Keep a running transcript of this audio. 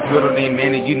middle name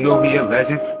Manny, you know he a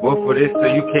legend. Vote for this so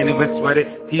you can't even sweat it.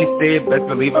 He said, best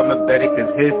believe I'ma bet it,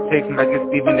 cause his takes like it's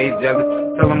Stephen A. jealous.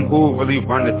 Tell him who really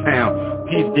run the town.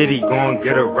 P. Diddy gon'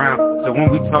 get around. So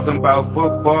when we talking about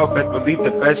football, best believe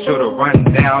the best show to run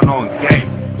down on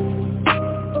game.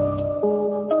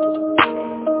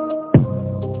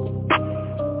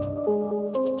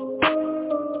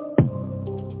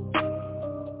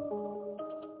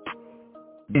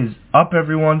 Is up,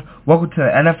 everyone. Welcome to the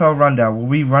NFL Rundown, where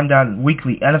we run down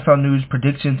weekly NFL news,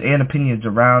 predictions, and opinions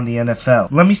around the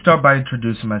NFL. Let me start by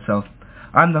introducing myself.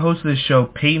 I'm the host of this show,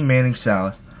 Peyton Manning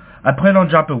South. I plan on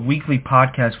dropping weekly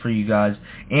podcasts for you guys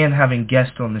and having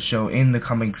guests on the show in the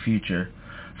coming future.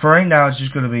 For right now, it's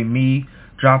just going to be me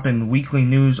dropping weekly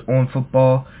news on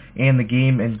football and the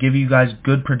game and give you guys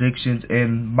good predictions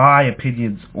and my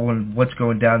opinions on what's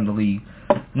going down in the league.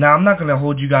 Now, I'm not going to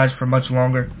hold you guys for much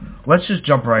longer. Let's just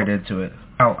jump right into it.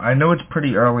 Now, I know it's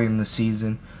pretty early in the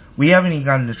season. We haven't even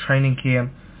gotten to training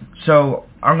camp, so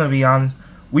I'm going to be honest.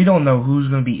 We don't know who's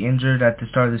going to be injured at the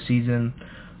start of the season,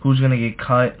 who's going to get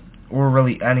cut, or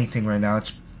really anything right now.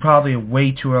 It's probably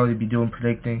way too early to be doing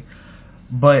predicting,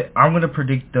 but I'm going to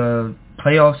predict the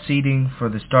playoff seeding for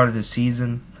the start of the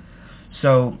season.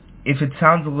 So if it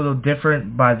sounds a little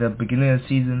different by the beginning of the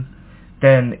season,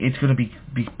 then it's going to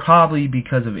be probably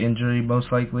because of injury,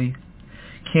 most likely.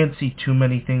 Can't see too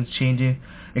many things changing,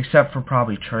 except for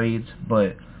probably trades,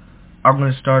 but I'm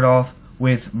going to start off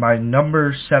with my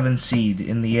number 7 seed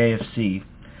in the AFC,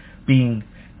 being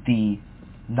the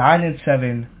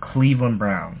 9-7 Cleveland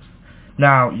Browns.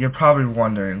 Now, you're probably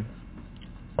wondering,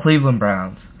 Cleveland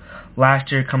Browns,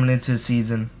 last year coming into the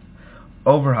season,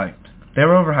 overhyped. They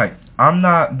were overhyped. I'm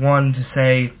not one to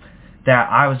say that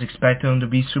I was expecting them to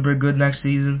be super good last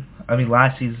season,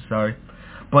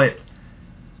 but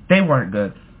they weren't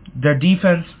good. Their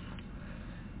defense,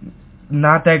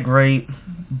 not that great.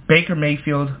 Baker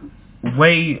Mayfield,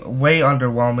 way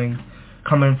underwhelming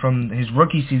coming from his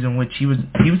rookie season, which he was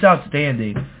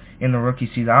outstanding in the rookie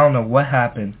season. I don't know what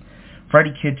happened.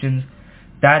 Freddie Kitchens,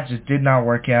 that just did not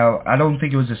work out. I don't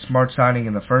think it was a smart signing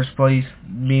in the first place,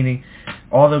 meaning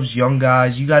all those young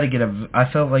guys, you got to get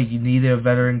I felt like you needed a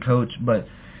veteran coach, but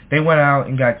they went out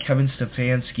and got Kevin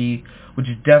Stefanski, which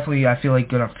is definitely, I feel like,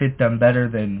 going to fit them better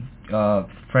than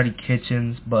Freddie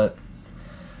Kitchens, but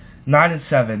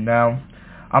 9-7. Now,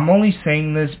 I'm only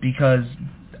saying this because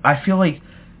I feel like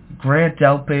Grant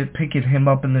Delpit, picking him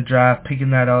up in the draft, picking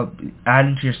that up,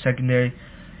 adding to your secondary,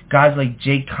 guys like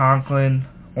Jake Conklin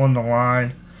on the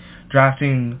line,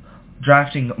 drafting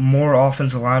more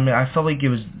offensive linemen, I felt like it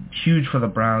was huge for the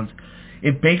Browns.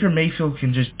 If Baker Mayfield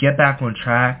can just get back on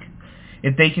track,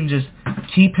 if they can just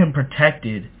keep him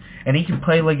protected, and he can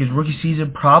play like his rookie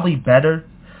season, probably better.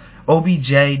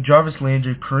 OBJ, Jarvis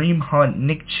Landry, Kareem Hunt,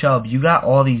 Nick Chubb, you got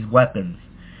all these weapons.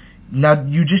 Now,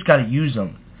 you just got to use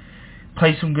them.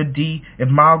 Play some good D. If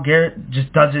Myles Garrett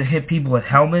just doesn't hit people with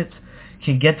helmets,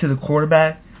 can get to the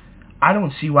quarterback, I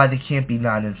don't see why they can't be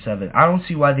 9-7. I don't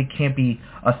see why they can't be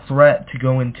a threat to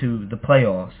go into the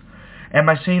playoffs. Am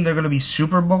I saying they're going to be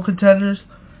Super Bowl contenders?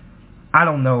 I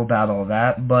don't know about all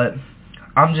that, but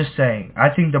I'm just saying. I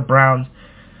think the Browns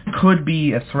could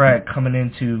be a threat coming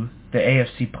into the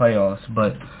AFC playoffs,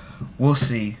 but we'll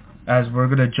see, as we're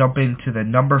going to jump into the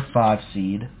number 5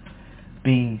 seed,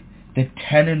 being the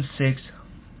 10-6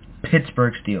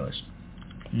 Pittsburgh Steelers.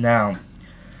 Now,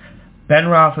 Ben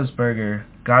Roethlisberger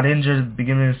got injured at the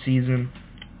beginning of the season.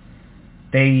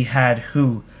 They had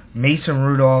Mason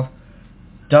Rudolph,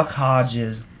 Duck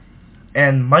Hodges,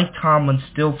 and Mike Tomlin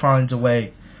still finds a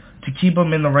way to keep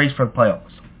them in the race for the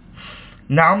playoffs.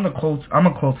 Now, I'm a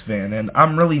Colts fan, and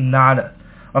I'm really not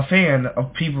a fan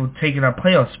of people taking our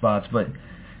playoff spots, but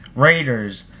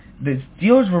Raiders, the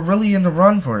Steelers were really in the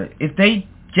run for it. If they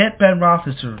get Ben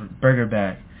Roethlisberger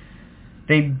back,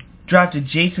 they drafted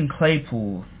Jason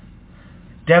Claypool,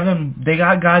 they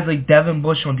got guys like Devin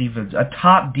Bush on defense, a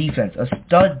top defense, a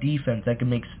stud defense that can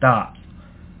make stops.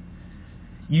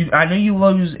 I know you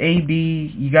lose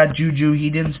AB, you got Juju, he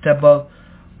didn't step up,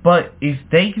 but if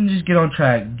they can just get on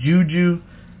track, Juju,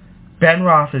 Ben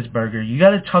Roethlisberger, you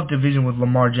got a tough division with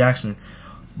Lamar Jackson,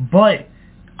 but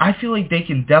I feel like they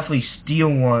can definitely steal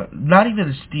one. Not even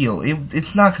a steal.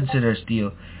 It's not considered a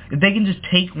steal. If they can just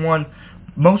take one,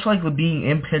 most likely being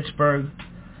in Pittsburgh,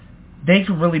 they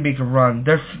could really make a run.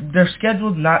 Their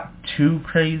schedule's not too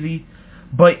crazy,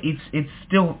 but it's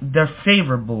still, they're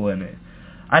favorable in it.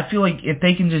 I feel like if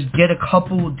they can just get a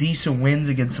couple decent wins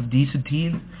against some decent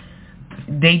teams,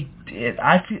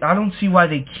 I don't see why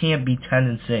they can't be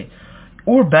 10-6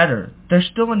 or better. They're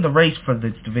still in the race for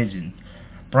this division.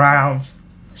 Browns,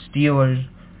 Steelers,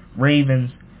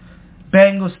 Ravens,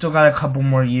 Bengals still got a couple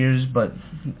more years, but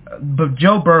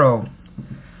Joe Burrow,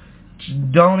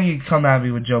 don't even come at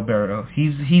me with Joe Burrow.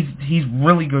 He's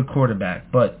really good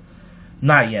quarterback, but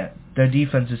not yet. Their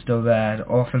defense is still bad.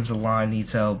 Offensive line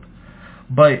needs help.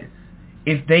 But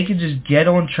if they can just get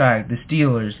on track, the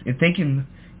Steelers, if they can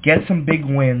get some big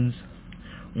wins,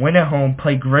 win at home,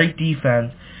 play great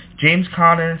defense, James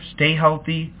Conner, stay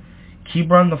healthy,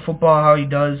 keep running the football how he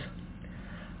does,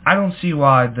 I don't see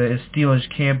why the Steelers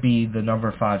can't be the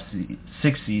number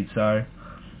 6 seed, sorry.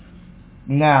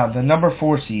 Now, the number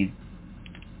 5 seed,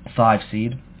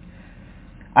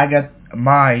 I got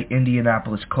my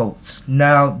Indianapolis Colts.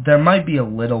 Now, there might be a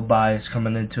little bias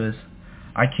coming into this.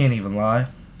 I can't even lie.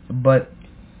 But,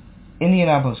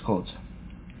 Indianapolis Colts.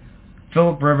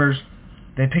 Phillip Rivers,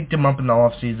 they picked him up in the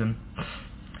offseason.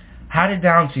 Had a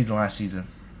down season last season.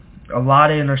 A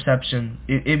lot of interception.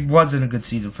 It wasn't a good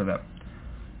season for them.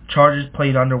 Chargers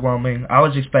played underwhelming. I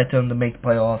was expecting them to make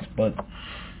playoffs, but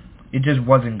it just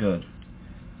wasn't good.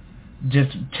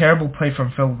 Just terrible play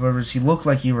from Phillip Rivers. He looked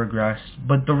like he regressed.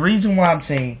 But the reason why I'm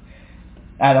saying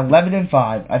at 11-5,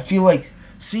 I feel like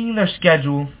seeing their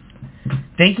schedule,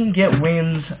 they can get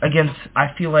wins against,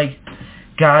 I feel like,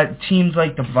 teams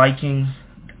like the Vikings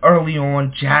early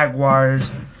on, Jaguars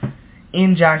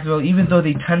in Jacksonville. Even though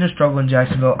they tend to struggle in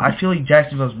Jacksonville, I feel like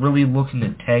Jacksonville's really looking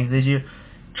to tank this year.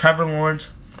 Trevor Lawrence,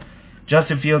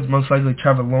 Justin Fields, most likely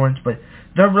Trevor Lawrence, but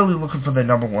they're really looking for the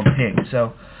number 1 pick.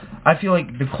 So I feel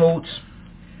like the Colts,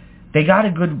 they got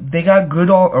a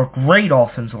great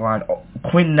offensive line.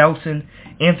 Quentin Nelson,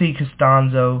 Anthony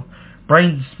Costanzo,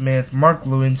 Braden Smith, Mark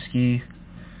Lewinsky.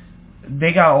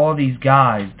 They got all these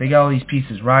guys. They got all these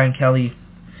pieces. Ryan Kelly.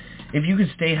 If you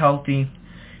could stay healthy,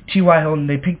 T.Y. Hilton.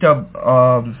 They picked up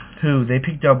who? They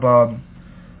picked up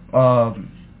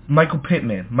Michael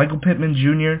Pittman. Michael Pittman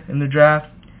Jr. in the draft.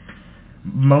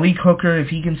 Malik Hooker, if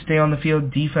he can stay on the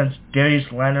field. Defense,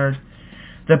 Darius Leonard.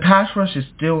 The pass rush is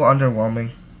still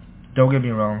underwhelming. Don't get me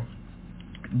wrong.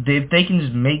 If they can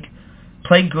just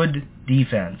play good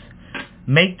defense,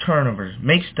 make turnovers,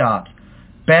 make stops,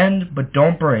 bend but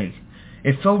don't break.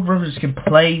 If Phillip Rivers can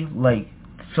play like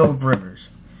Phillip Rivers,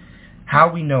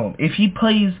 how we know him. If he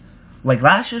plays like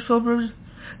last year's Phillip Rivers,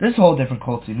 this is a whole different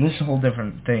Colts team. This is a whole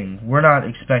different thing. I'm not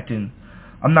expecting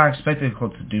the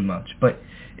Colts to do much. But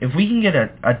if we can get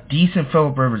a decent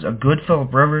Phillip Rivers, a good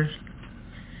Phillip Rivers,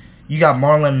 you got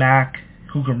Marlon Mack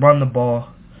who can run the ball.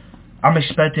 I'm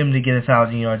expecting him to get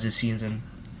 1,000 yards this season.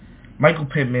 Michael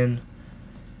Pittman,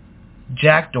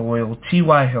 Jack Doyle,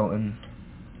 T.Y. Hilton.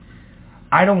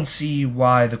 I don't see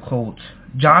why the Colts,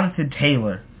 Jonathan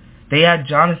Taylor, they had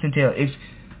Jonathan Taylor. If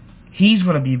he's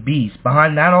going to be a beast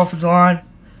behind that offensive line,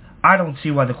 I don't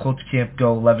see why the Colts can't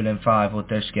go 11-5 with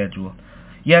their schedule.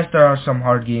 Yes, there are some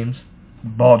hard games.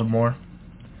 Baltimore.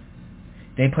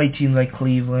 They play teams like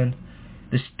Cleveland,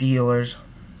 the Steelers,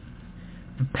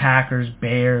 the Packers,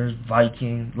 Bears,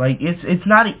 Vikings. Like it's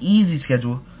not an easy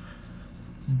schedule,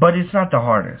 but it's not the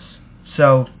hardest.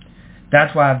 So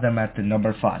that's why I have them at the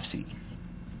number 5 seed.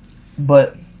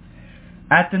 But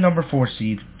at the number 4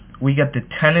 seed, we got the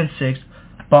 10-6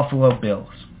 Buffalo Bills.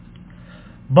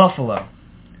 Buffalo,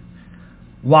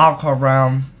 wildcard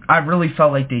round. I really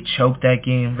felt like they choked that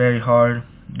game very hard.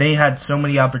 They had so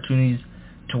many opportunities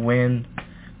to win,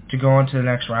 to go on to the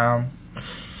next round.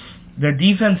 Their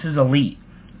defense is elite.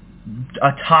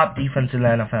 A top defense in the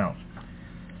NFL.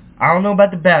 I don't know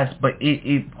about the best, but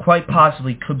it quite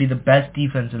possibly could be the best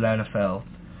defense in the NFL.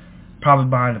 Probably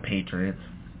behind the Patriots.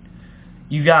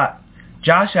 You got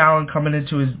Josh Allen coming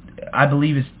into his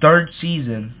 3rd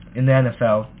season in the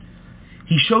NFL.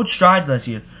 He showed strides last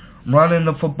year, running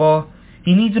the football.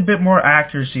 He needs a bit more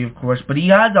accuracy, of course, but he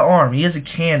has the arm. He has a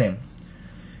cannon.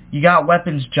 You got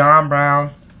weapons, John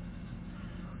Brown.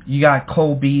 You got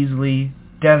Cole Beasley,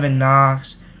 Devin Knox,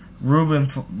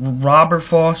 Robert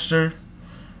Foster,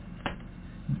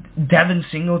 Devin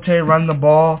Singletary running the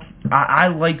ball. I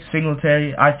like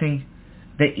Singletary. I think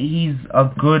that he's a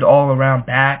good all-around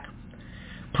back.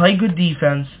 Play good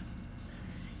defense.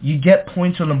 You get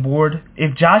points on the board.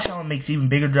 If Josh Allen makes even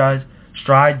bigger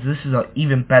strides, this is an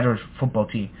even better football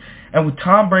team. And with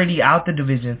Tom Brady out the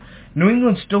division, New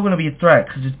England's still going to be a threat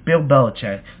because it's Bill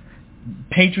Belichick.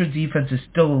 Patriots defense is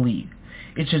still elite.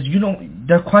 It's just,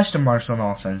 there are question marks on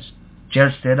offense.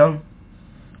 Jarrett Stidham,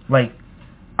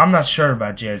 I'm not sure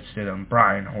about Jarrett Stidham,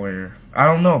 Brian Hoyer. I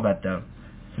don't know about them.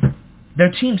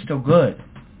 Their team's still good,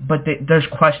 but there's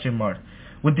question marks.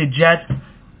 With the Jets,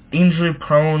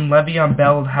 injury-prone, Le'Veon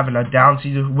Bell having a down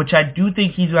season, which I do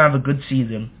think he's going to have a good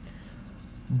season.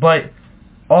 But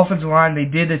offensive line, they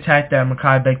did attack that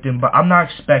Mekhi Becton, but I'm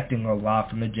not expecting a lot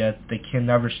from the Jets. They can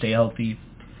never stay healthy.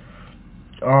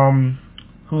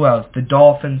 Who else? The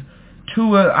Dolphins.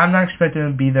 Tua, I'm not expecting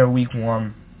him to be there week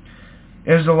 1.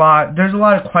 There's a lot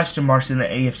of question marks in the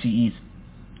AFC East.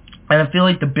 And I feel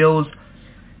like the Bills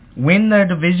winning their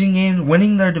division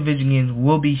games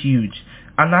will be huge.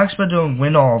 I'm not expecting them to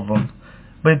win all of them,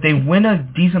 but if they win a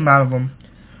decent amount of them,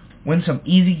 win some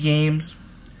easy games,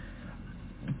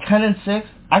 10-6,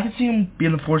 I could see them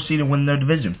being the 4th seed and win their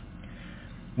division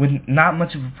with not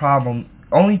much of a problem.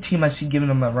 Only team I see giving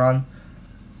them a run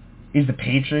is the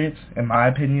Patriots, in my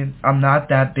opinion. I'm not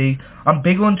that big. I'm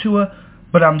big on Tua,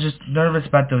 but I'm just nervous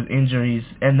about those injuries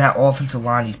and that offensive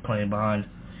line he's playing behind.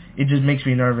 It just makes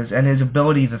me nervous. And his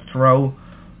ability to throw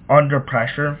under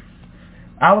pressure.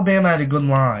 Alabama had a good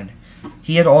line.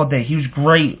 He had all day. He was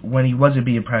great when he wasn't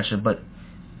being pressured, but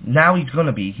now he's going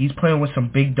to be. He's playing with some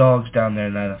big dogs down there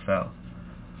in the NFL.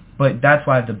 But that's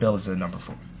why the Bills are number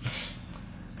 4.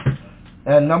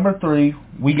 At number 3,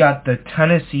 we got the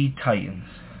Tennessee Titans.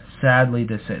 Sadly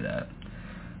to say that.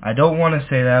 I don't want to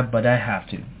say that, but I have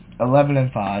to.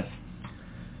 11-5.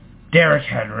 Derrick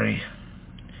Henry.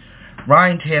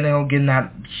 Ryan Tannehill getting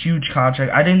that huge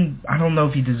contract. I don't know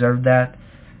if he deserved that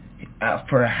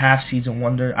for a half-season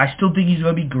wonder. I still think he's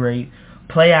going to be great.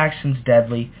 Play action's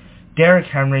deadly. Derrick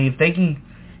Henry, if they can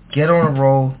get on a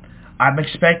roll, I'm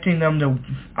expecting them to.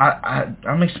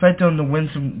 I'm expecting them to win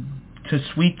to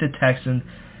sweep the Texans.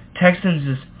 Texans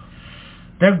is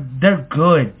they're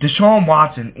good. Deshaun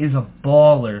Watson is a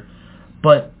baller,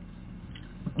 but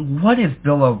what is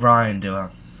Bill O'Brien doing?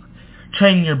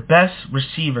 Trading your best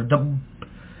receiver,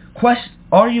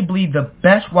 arguably the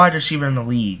best wide receiver in the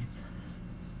league,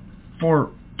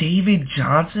 for David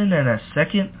Johnson and a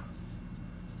second?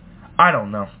 I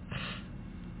don't know.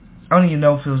 I don't even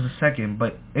know if it was a second,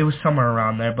 but it was somewhere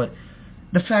around there. But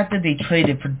the fact that they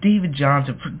traded for David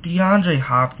Johnson, for DeAndre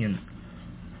Hopkins,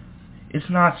 it's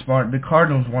not smart. The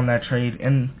Cardinals won that trade,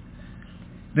 and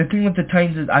the thing with the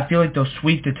Titans is I feel like they'll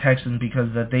sweep the Texans because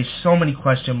there's so many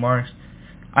question marks.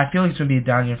 I feel like it's going to be a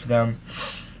down year for them.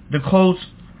 The Colts,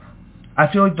 I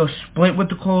feel like they'll split with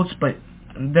the Colts, but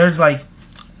I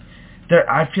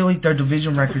feel like their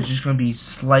division record is just going to be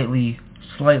slightly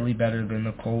better than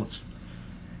the Colts.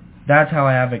 That's how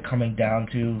I have it coming down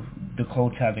to the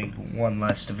Colts having one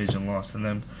less division loss than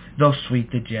them. They'll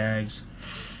sweep the Jags.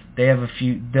 They have a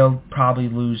few. They'll probably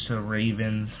lose to the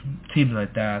Ravens, teams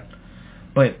like that.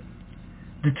 But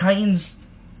the Titans,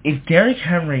 if Derrick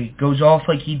Henry goes off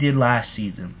like he did last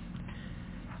season,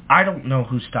 I don't know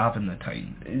who's stopping the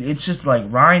Titans. It's just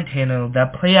like Ryan Tannehill.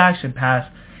 That play action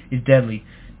pass is deadly.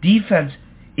 Defense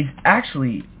is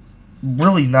actually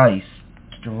really nice.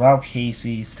 Jarrell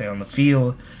Casey, stay on the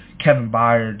field. Kevin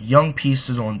Byard, young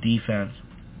pieces on defense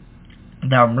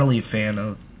that I'm really a fan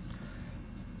of.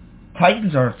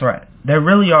 Titans are a threat. They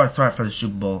really are a threat for the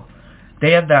Super Bowl.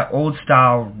 They have that old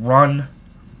style run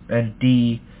and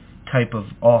D type of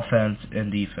offense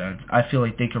and defense. I feel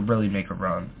like they could really make a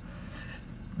run.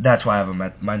 That's why I have them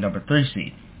at my number 3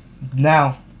 seed.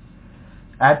 Now,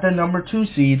 at the number 2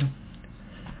 seed,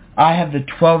 I have the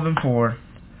 12-4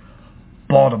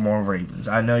 Baltimore Ravens.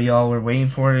 I know y'all were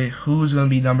waiting for it. Who's going to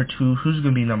be number 2? Who's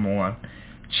going to be number 1?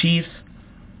 Chiefs,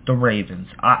 the Ravens.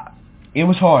 It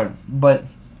was hard, but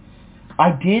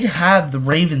I did have the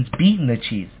Ravens beating the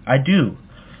Chiefs. I do.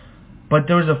 But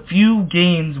there was a few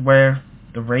games where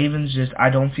the Ravens just I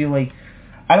don't feel like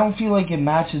it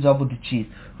matches up with the Chiefs.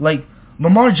 Like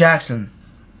Lamar Jackson,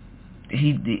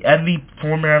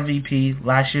 former MVP,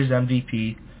 last year's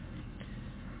MVP,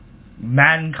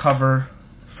 Madden cover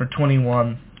for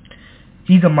 21.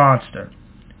 He's a monster.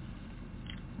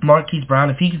 Marquise Brown,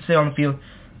 if he can stay on the field,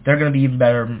 they're going to be even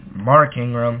better. Mark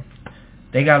Ingram,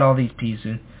 they got all these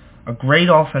pieces. A great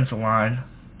offensive line,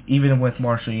 even with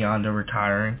Marshall Yonder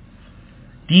retiring.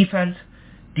 Defense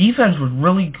was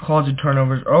really causing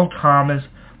turnovers. Earl Thomas,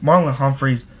 Marlon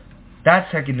Humphreys,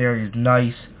 that secondary is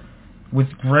nice with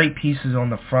great pieces on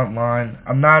the front line.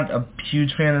 I'm not a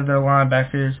huge fan of their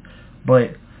linebackers,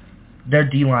 but their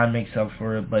D-line makes up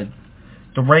for it. But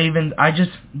the Ravens,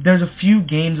 there's a few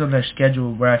games on their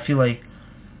schedule where I feel like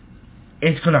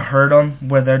it's going to hurt them,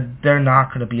 where they're not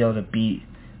going to be able to beat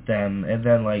them. And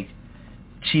then, like,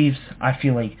 Chiefs, I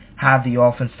feel like, have the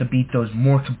offense to beat those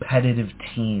more competitive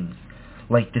teams,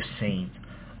 like the Saints,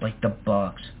 like the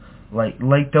Bucks, like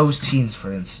those teams,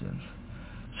 for instance.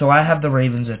 So I have the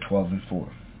Ravens at 12-4.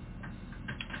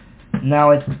 Now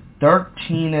it's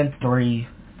 13-3.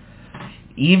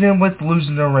 Even with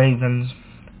losing the Ravens,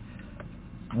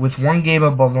 with one game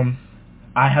above them,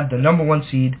 I have the number 1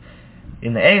 seed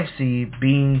in the AFC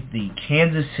being the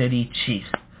Kansas City Chiefs,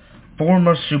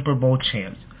 former Super Bowl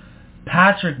champs.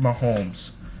 Patrick Mahomes,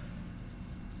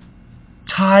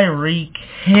 Tyreek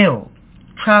Hill,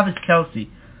 Travis Kelce,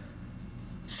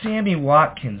 Sammy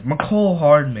Watkins, McCole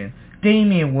Hardman,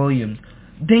 Damian Williams.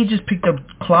 They just picked up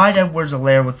Clyde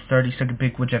Edwards-Helaire with the 32nd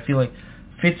pick, which I feel like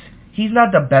fits. He's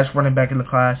not the best running back in the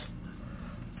class,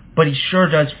 but he sure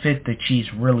does fit the Chiefs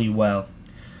really well.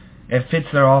 It fits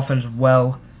their offense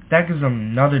well. That gives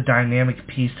them another dynamic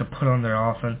piece to put on their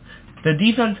offense. Their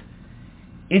defense,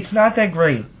 it's not that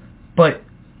great, but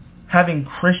having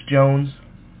Chris Jones,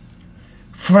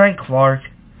 Frank Clark,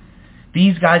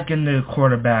 these guys getting to the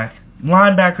quarterback.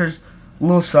 Linebackers, a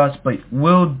little sus, but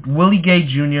Willie Gay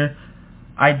Jr.,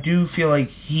 I do feel like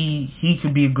he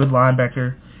could be a good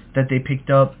linebacker that they picked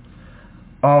up.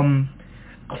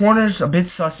 Corners a bit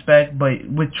suspect, but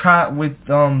with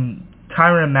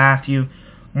Tyrann Mathieu,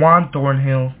 Juan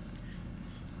Thornhill,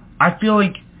 I feel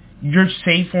like you're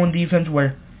safe on defense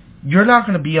where you're not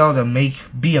going to be able to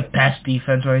be a best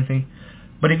defense or anything.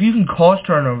 But if you can cause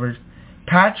turnovers,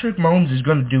 Patrick Mahomes is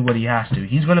going to do what he has to.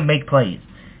 He's going to make plays.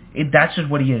 That's just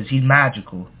what he is. He's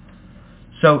magical.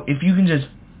 So if you can just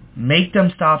make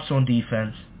them stops on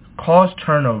defense, cause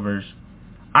turnovers,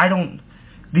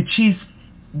 the Chiefs,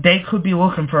 they could be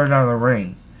looking for another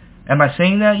ring. Am I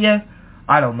saying that yet?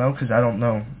 I don't know, because I don't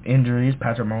know injuries.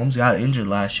 Patrick Mahomes got injured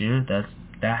last year.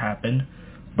 That happened.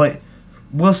 But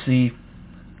we'll see.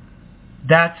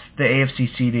 That's the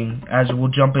AFC seeding, as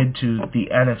we'll jump into the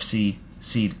NFC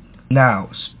seeding.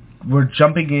 Now, we're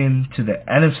jumping into the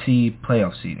NFC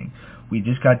playoff seeding. We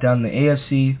just got down to the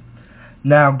AFC.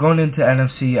 Now, going into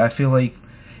NFC, I feel like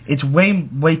it's way,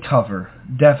 way tougher,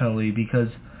 definitely, because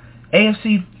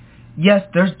AFC, yes,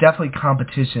 there's definitely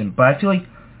competition, but I feel like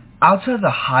outside of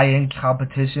the high-end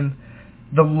competition,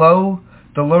 the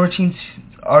lower teams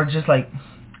are just like,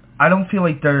 I don't feel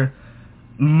like they're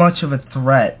much of a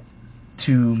threat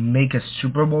to make a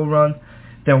Super Bowl run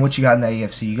than what you got in the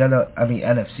AFC.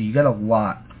 NFC. You got a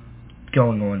lot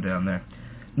going on down there.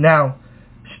 Now,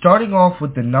 starting off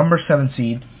with the number 7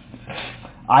 seed,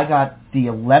 I got the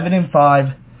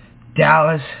 11-5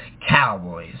 Dallas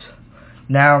Cowboys.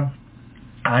 Now,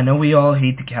 I know we all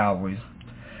hate the Cowboys.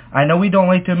 I know we don't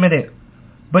like to admit it,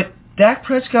 but Dak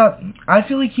Prescott, I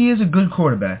feel like he is a good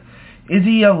quarterback. Is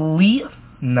he elite?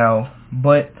 No,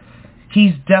 but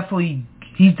he's definitely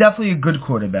a good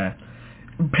quarterback.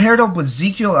 Paired up with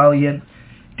Ezekiel Elliott,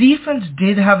 defense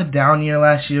did have a down year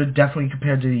last year, definitely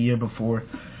compared to the year before,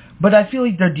 but I feel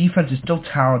like their defense is still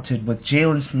talented with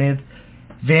Jalen Smith,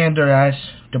 Van Der Esch,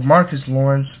 DeMarcus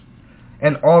Lawrence,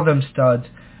 and all them studs.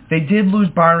 They did lose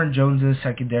Byron Jones in the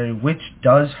secondary, which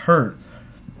does hurt,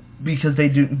 because they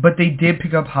did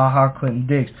pick up Clinton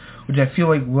Diggs, which I feel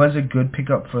like was a good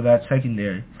pickup for that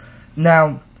secondary.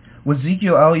 Now, with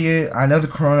Ezekiel Elliott, I know the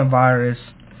coronavirus,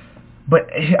 but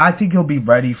I think he'll be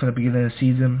ready for the beginning of the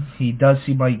season. He does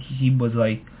seem like he was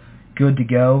good to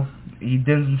go. He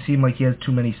doesn't seem like he has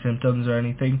too many symptoms or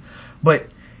anything. But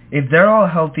if they're all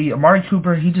healthy, Amari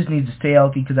Cooper, he just needs to stay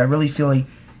healthy, because I really feel like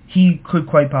he could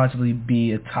quite possibly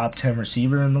be a top 10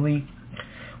 receiver in the league.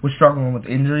 Was struggling with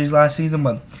injuries last season,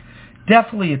 but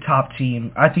definitely a top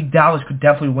team. I think Dallas could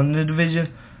definitely win the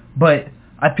division, but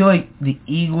I feel like the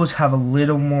Eagles have a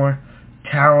little more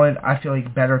talent. I feel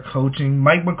like better coaching.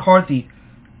 Mike McCarthy,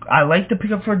 I like to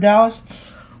pick up for Dallas.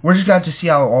 We're just going to see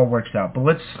how it all works out. But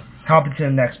let's hop into the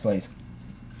next place.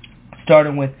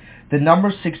 Starting with the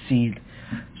number 6 seed,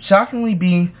 shockingly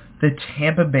being the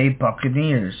Tampa Bay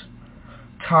Buccaneers.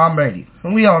 Tom Brady.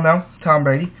 And we all know Tom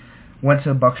Brady went to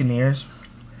the Buccaneers.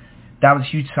 That was a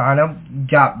huge sign-up.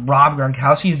 Got Rob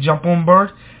Gronkowski to jump on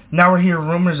board. Now we're hearing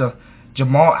rumors of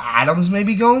Jamal Adams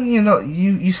maybe going.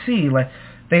 You see,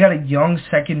 they got a young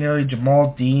secondary,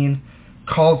 Jamal Dean,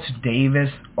 Carlton Davis,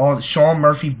 Sean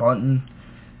Murphy-Bunting,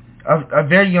 a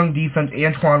very young defense,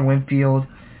 Antoine Winfield,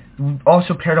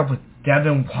 also paired up with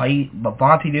Devin White,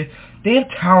 Levante Davis. They have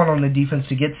talent on the defense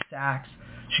to get sacks.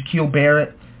 Shaquille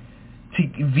Barrett,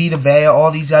 Vita Vea,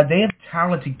 all these guys. They have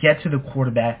talent to get to the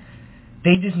quarterback.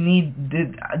 They just need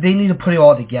to put it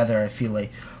all together, I feel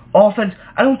like. Offense,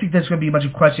 I don't think that's going to be much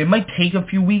of a question. It might take a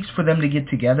few weeks for them to get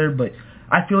together, but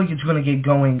I feel like it's going to get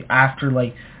going after,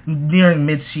 nearing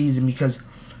mid-season, because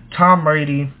Tom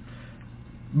Brady,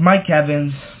 Mike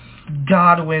Evans,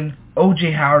 Godwin,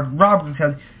 O.J. Howard, Robert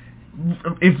Kelly,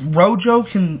 if Rojo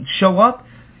can show up,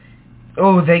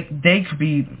 they could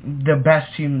be the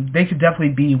best team. They could definitely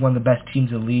be one of the best teams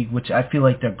in the league, which I feel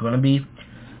like they're going to be.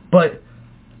 But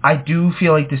I do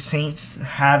feel like the Saints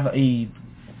have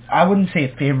I wouldn't say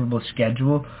a favorable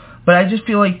schedule, but I just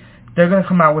feel like they're going to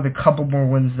come out with a couple more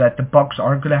wins that the Bucs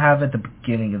aren't going to have at the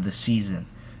beginning of the season,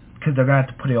 because they're going to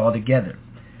have to put it all together.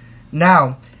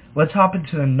 Now, let's hop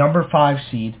into the number 5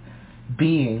 seed,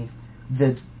 being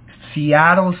the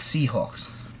Seattle Seahawks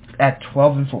at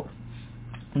 12-4.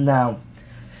 Now,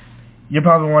 you're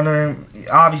probably wondering,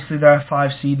 obviously they're a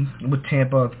 5 seed with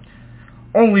Tampa,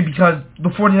 only because the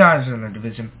 49ers are in their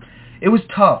division. It was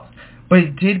tough, but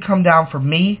it did come down for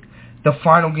me. The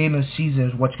final game of the season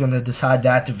is what's going to decide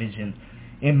that division,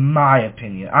 in my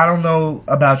opinion. I don't know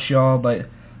about y'all, but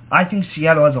I think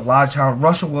Seattle has a lot of talent.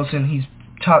 Russell Wilson, he's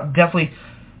definitely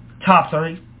top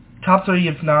 3. Top 3,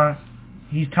 if not,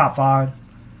 he's top 5.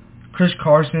 Chris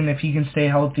Carson, if he can stay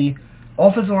healthy.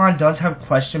 Offensive line does have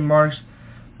question marks,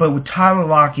 but with Tyler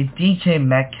Lockett, DK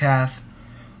Metcalf,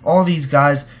 all these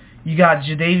guys, you got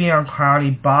Jadeveon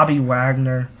Clowney, Bobby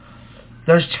Wagner.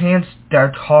 There's a chance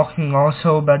they're talking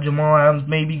also about Jamal Adams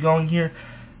maybe going here.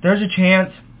 There's a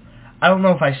chance. I don't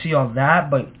know if I see all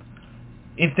that, but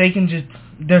if they can just,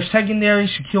 their secondary,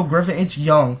 Shaquille Griffin, it's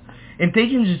young. If they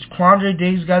can just, Quandre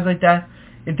Diggs, guys like that,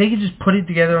 if they can just put it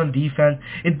together on defense,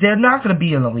 they're not going to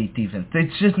be an elite defense.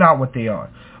 It's just not what they are.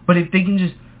 But if they can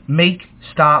just make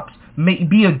stops,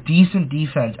 be a decent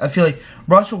defense, I feel like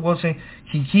Russell Wilson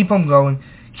can keep them going,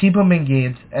 keep them in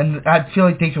games, and I feel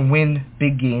like they can win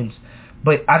big games.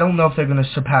 But I don't know if they're going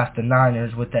to surpass the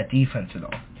Niners with that defense at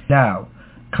all. Now,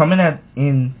 coming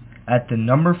in at the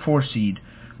number 4 seed,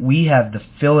 we have the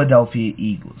Philadelphia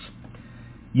Eagles.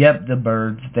 Yep, the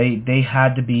Birds. They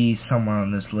had to be somewhere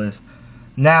on this list.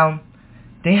 Now,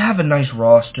 they have a nice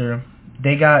roster.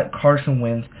 They got Carson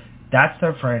Wentz. That's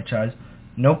their franchise.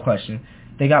 No question.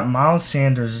 They got Miles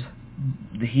Sanders.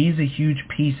 He's a huge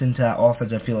piece into that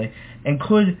offense, I feel like, and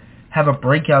could have a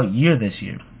breakout year this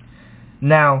year.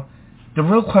 Now, the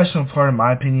real questionable part, in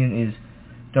my opinion, is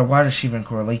their wide receiver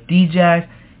core. Like, D-Jack,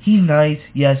 he's nice,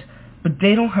 yes, but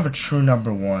they don't have a true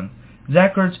number 1.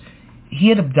 Zach Ertz, he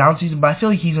had a down season, but I feel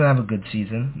like he's going to have a good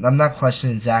season. I'm not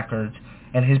questioning Zach Ertz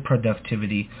and his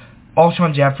productivity.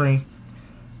 Alshon Jeffrey,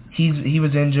 he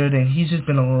was injured, and he's just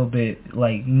been a little bit,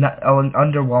 like,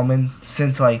 underwhelming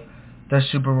since, like, their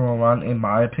Super Bowl run, in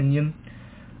my opinion.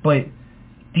 But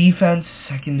defense,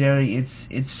 secondary,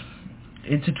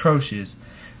 it's atrocious.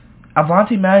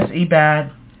 Avonte Maddox ain't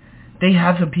bad. They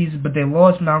have some pieces, but they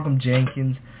lost Malcolm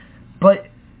Jenkins. But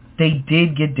they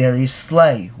did get Darius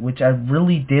Slay, which I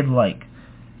really did like.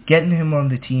 Getting him on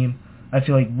the team, I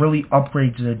feel like really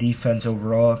upgrades their defense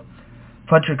overall.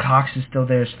 Fletcher Cox is still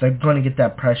there, so they're going to get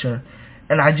that pressure.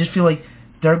 And I just feel like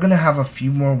they're going to have a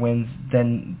few more wins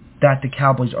than that the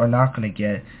Cowboys are not going to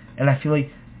get. And I feel like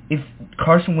if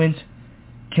Carson Wentz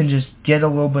can just get a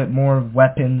little bit more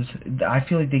weapons, I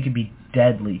feel like they could be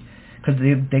deadly. Because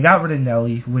they got rid of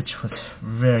Nelly, which was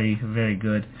very, very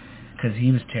good, because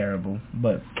he was terrible.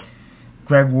 But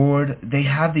Greg Ward, they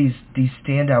have these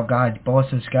standout guys,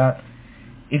 Boston Scott.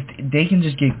 If they can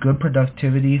just get good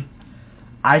productivity,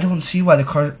 I don't see why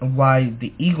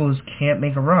the Eagles can't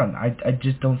make a run. I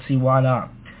just don't see why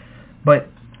not. But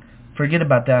forget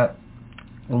about that.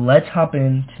 Let's hop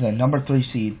into the number 3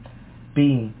 seed,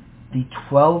 being the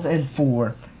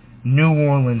 12-4 New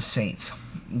Orleans Saints.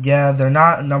 Yeah, they're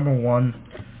not number 1.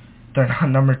 They're not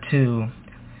number 2.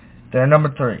 They're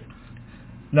number 3.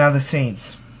 Now the Saints.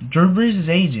 Drew Brees is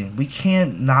aging. We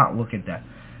can't not look at that.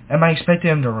 Am I expecting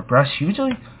them to regress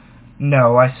hugely?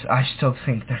 No, I still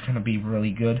think they're going to be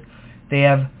really good. They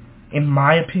have, in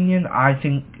my opinion, I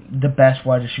think the best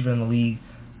wide receiver in the league.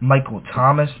 Michael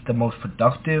Thomas, the most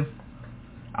productive.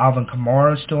 Alvin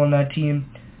Kamara is still on that team,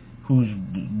 who's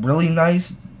really nice.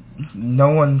 No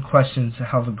one questions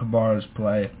Alvin Kamara's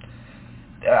play.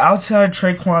 Outside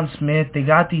Traquan Smith, they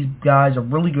got these guys, a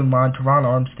really good line. Teron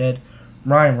Armstead,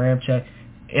 Ryan Ramczyk,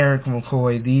 Eric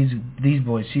McCoy, these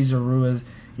boys, Cesar Ruiz,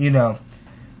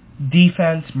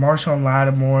 defense, Marshawn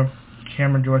Lattimore,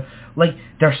 Cameron Jordan, like,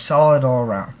 they're solid all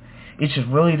around. It's just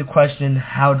really the question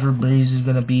how Drew Brees is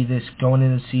going to be this going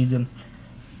into the season.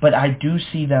 But I do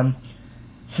see them,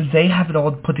 since they have it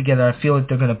all put together, I feel like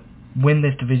they're going to win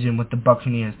this division with the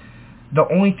Buccaneers. The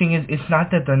only thing is, it's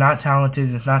not that they're not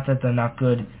talented, it's not that they're not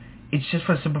good. It's just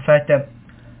for the simple fact that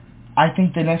I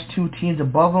think the next 2 teams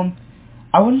above them,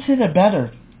 I wouldn't say they're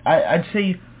better. I'd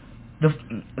say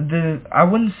I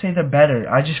wouldn't say they're better.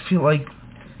 I just feel like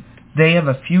they have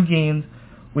a few games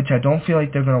which I don't feel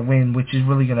like they're going to win, which is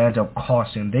really going to end up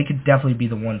costing them. They could definitely be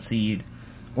the 1 seed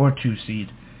or 2 seed.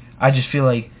 I just feel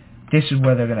like this is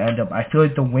where they're going to end up. I feel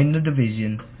like they'll win the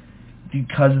division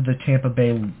because of the Tampa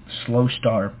Bay slow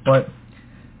start, but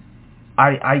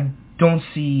I don't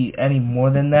see any more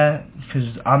than that,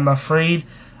 because I'm afraid,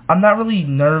 I'm not really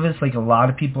nervous like a lot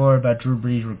of people are about Drew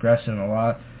Brees regressing a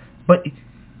lot, but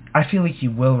I feel like he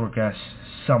will regress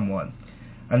somewhat.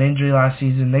 An injury last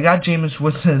season, they got Jameis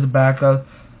Winston as a backup,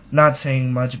 not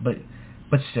saying much, but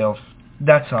still,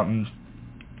 that's something.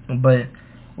 But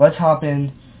let's hop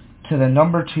in to the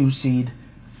number 2 seed,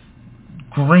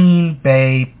 Green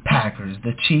Bay Packers,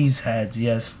 the Cheeseheads.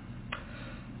 Yes,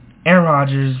 Aaron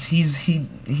Rodgers. He's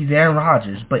Aaron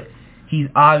Rodgers, but he's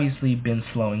obviously been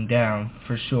slowing down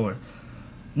for sure.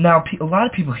 Now, a lot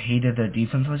of people hated their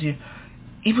defense last year.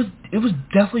 It was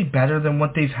definitely better than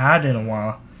what they've had in a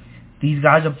while. These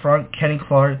guys up front, Kenny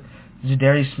Clark,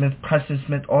 Zadarius Smith, Preston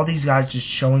Smith, all these guys just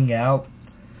showing out.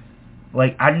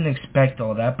 Like, I didn't expect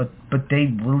all that, but they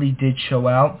really did show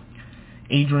out.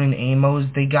 Adrian Amos,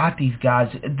 they got these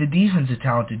guys. The defense is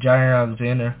talented. Jair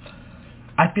Alexander.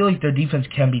 I feel like their defense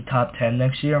can be top 10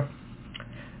 next year.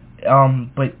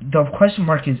 But the question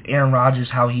mark is Aaron Rodgers,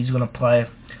 how he's going to play.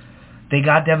 They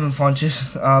got Devin Funchess.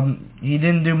 He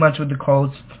didn't do much with the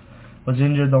Colts. Was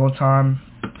injured the whole time.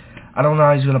 I don't know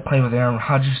how he's going to play with Aaron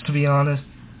Rodgers, to be honest.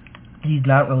 He's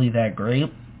not really that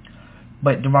great.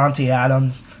 But Devontae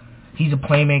Adams, he's a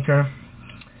playmaker.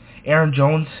 Aaron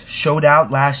Jones showed out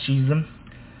last season,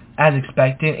 as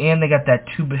expected. And they got that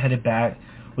two-headed back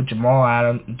with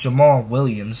Jamal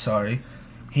Williams. I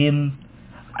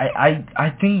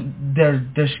think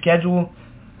their schedule.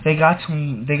 They got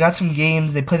some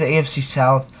games. They play the AFC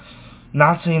South.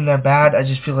 Not saying they're bad. I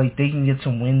just feel like they can get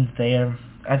some wins there.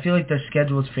 I feel like their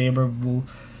schedule is favorable.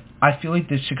 I feel like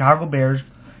the Chicago Bears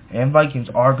and Vikings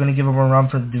are going to give them a run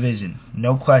for the division,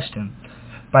 no question.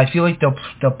 But I feel like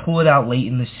they'll pull it out late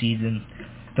in the season.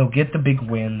 They'll get the big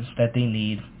wins that they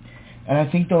need, and I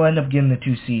think they'll end up getting the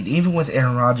 2 seed. Even with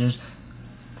Aaron Rodgers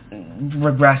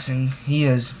regressing, he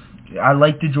is. I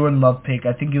like the Jordan Love pick.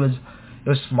 I think it was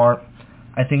smart.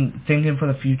 I think thinking for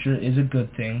the future is a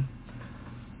good thing.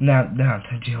 Now the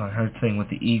Jalen Hurts thing with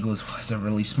the Eagles wasn't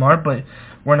really smart, but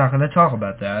we're not going to talk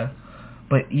about that.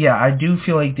 But yeah, I do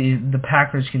feel like the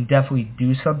Packers can definitely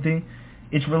do something.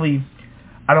 It's really,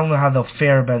 I don't know how they'll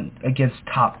fare against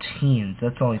top teams.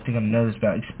 That's the only thing I'm nervous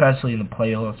about, especially in the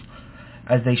playoffs,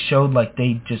 as they showed like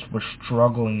they just were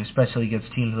struggling, especially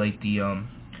against teams like the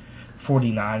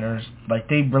 49ers. Like,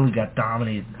 they really got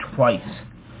dominated twice,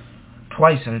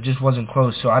 and it just wasn't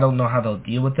close, so I don't know how they'll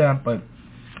deal with that. But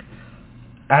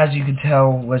as you can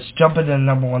tell, let's jump into the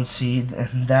number 1 seed,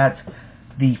 and that's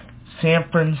the San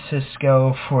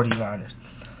Francisco 49ers.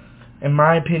 In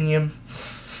my opinion,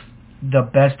 the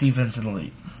best defense in the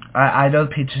league. I know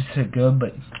the Patriots are good,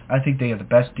 but I think they have the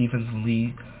best defense in the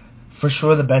league. For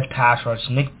sure, the best pass rush.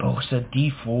 Nick Bosa,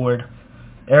 D. Ford,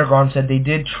 Eric Armstead. They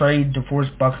did trade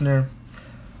DeForest Buckner,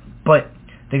 but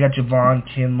they got Javon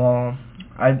Kinlaw.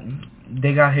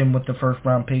 They got him with the first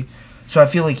round pick, so I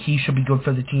feel like he should be good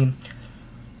for the team.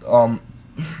 Their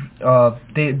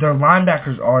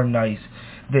linebackers are nice.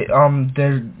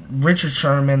 Their Richard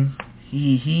Sherman,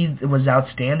 he was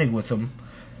outstanding with them.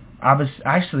 I was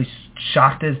actually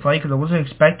shocked at his play because I wasn't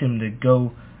expecting him to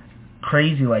go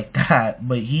crazy like that,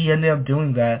 but he ended up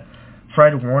doing that.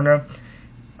 Fred Warner,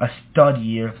 a stud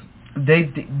year.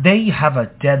 They have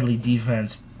a deadly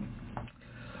defense.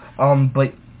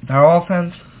 But their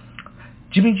offense,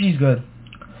 Jimmy G's good.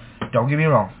 Don't get me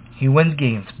wrong. He wins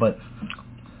games, but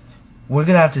we're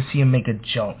going to have to see him make a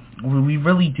jump. We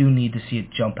really do need to see a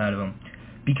jump out of him.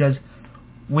 Because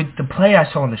with the play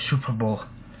I saw in the Super Bowl,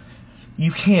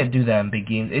 you can't do that in big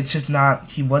games. It's just not,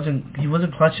 he wasn't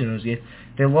clutching those games.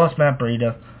 They lost Matt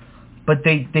Breida, but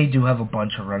they do have a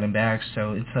bunch of running backs,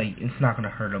 so it's not going to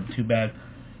hurt them too bad.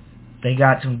 They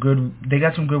got some good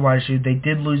wide receivers. They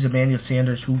did lose Emmanuel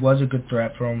Sanders, who was a good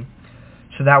threat for them,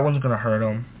 so that one's going to hurt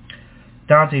them.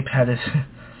 Dante Pettis,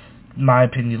 in my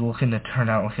opinion, looking to turn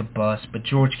out like a bust, but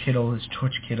George Kittle is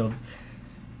George Kittle.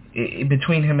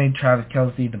 Between him and Travis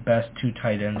Kelce, the best 2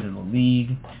 tight ends in the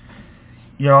league.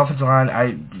 Your offensive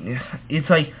line, it's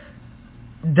like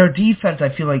their defense,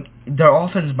 I feel like their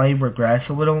offense might regress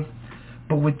a little,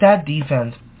 but with that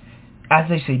defense, as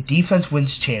they say, defense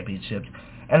wins championships.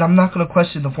 And I'm not going to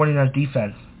question the 49ers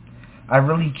defense. I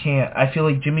really can't. I feel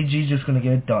like Jimmy G's just going to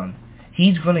get it done.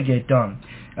 He's going to get it done.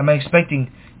 Am I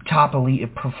expecting top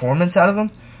elite performance out of him?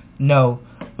 No.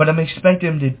 But I'm expecting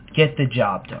him to get the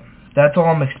job done. That's all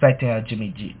I'm expecting out of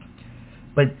Jimmy G.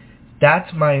 But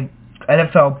that's my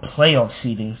NFL playoff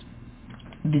seedings.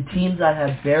 The teams I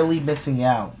have barely missing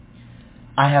out,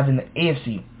 I have in the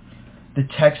AFC. The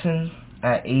Texans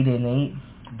at 8-8,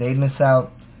 they miss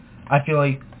out. I feel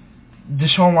like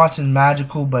Deshaun Watson's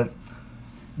magical, but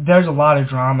there's a lot of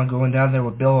drama going down there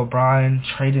with Bill O'Brien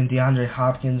trading DeAndre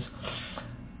Hopkins.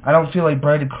 I don't feel like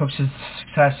Brandon Cooks is the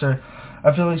successor.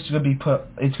 I feel like it's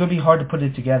gonna be hard to put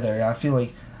it together. I feel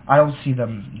like I don't see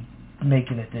them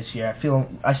making it this year.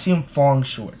 I see them falling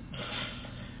short.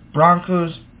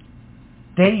 Broncos,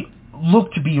 they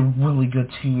look to be a really good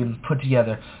team put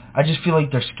together. I just feel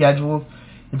like their schedule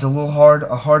It's a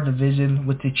hard division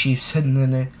with the Chiefs sitting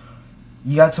in it.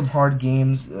 You got some hard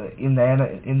games in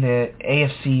the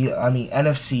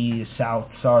NFC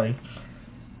South. Sorry,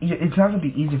 it's not gonna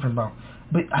be easy for the Broncos,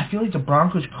 but I feel like the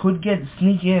Broncos could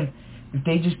sneak in if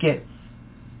they just get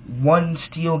one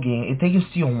steal game. If they can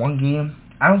steal one game,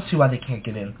 I don't see why they can't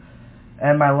get in.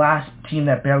 And my last team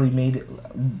that barely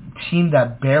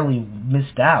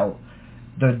missed out,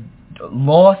 the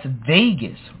Las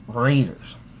Vegas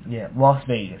Raiders. Yeah, Las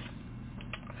Vegas.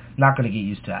 Not gonna get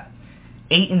used to that.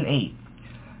 8-8.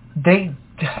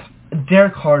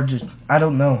 Derek Carr just, I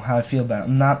don't know how I feel about it.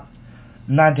 I'm not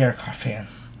a Derek Carr fan.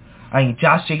 I mean,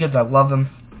 Josh Jacobs, I love him.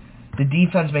 The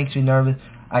defense makes me nervous.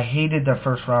 I hated their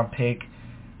first round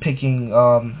picking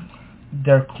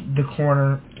the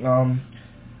corner,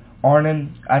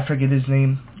 Arnon, I forget his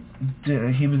name.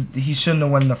 He shouldn't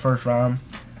have won in the first round.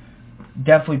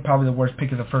 Definitely probably the worst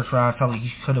pick of the first round. I felt like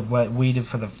he could have waited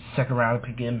for the second round to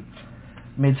pick him,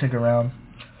 mid-second round.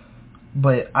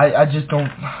 But I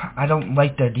don't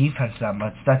like their defense that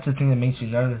much. That's the thing that makes me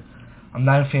nervous. I'm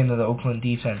not a fan of the Oakland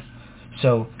defense.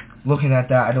 So looking at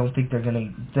that, I don't think they're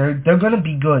gonna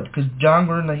be good, because John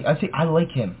Gruden, I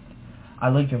like him.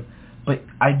 But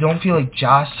I don't feel like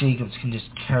Josh Jacobs can just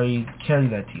carry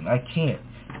that team. I can't.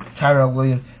 Tyrell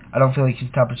Williams, I don't feel like he's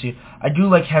top receiver. I do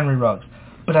like Henry Ruggs,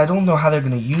 but I don't know how they're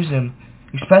gonna use him,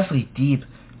 especially deep,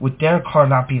 with Derek Carr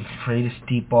not being the greatest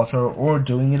deep ball thrower or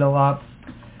doing it a lot.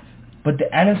 But the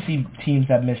NFC teams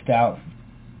that missed out,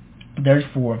 there's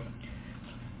 4.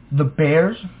 The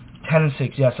Bears,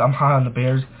 10-6. Yes, I'm high on the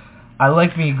Bears. I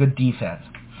like me a good defense.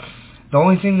 The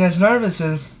only thing that's nervous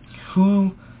is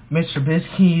who Mr.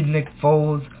 Trubisky, Nick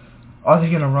Foles, are they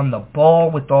going to run the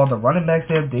ball with all the running backs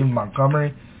there? David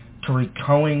Montgomery, Tariq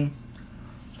Cohen.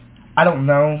 I don't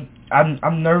know.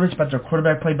 I'm nervous about their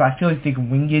quarterback play, but I feel like they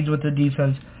can win games with their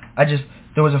defense.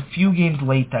 There was a few games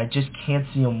late that I just can't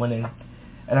see them winning.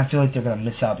 And I feel like they're going to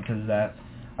miss out because of that.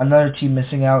 Another team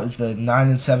missing out is the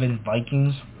 9-7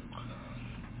 Vikings.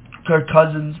 Kirk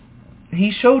Cousins,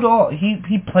 he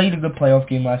played a good playoff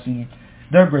game last season.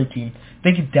 They're a great team.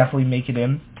 They could definitely make it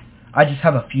in. I just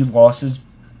have a few losses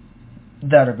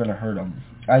that are going to hurt them.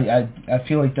 I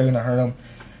feel like they're going to hurt them,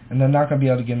 and they're not going to be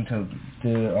able to get into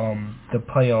the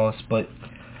playoffs. But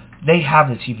they have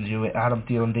the team to do it. Adam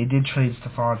Thielen. They did trade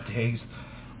Stephon Diggs,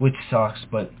 which sucks,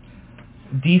 but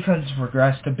defense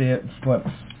regressed a bit, but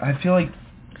I feel like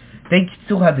they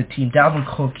still have the team. Dalvin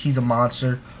Cook, he's a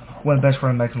monster, one of the best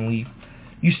running backs in the league.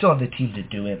 You still have the team to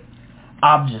do it.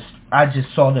 I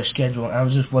just saw their schedule, and I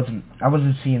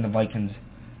wasn't seeing the Vikings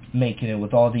making it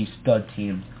with all these stud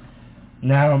teams.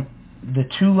 Now, the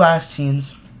 2 last teams,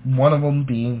 one of them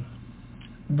being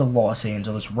the Los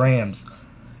Angeles Rams,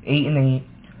 8-8.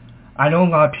 I know a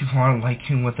lot of people aren't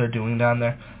liking what they're doing down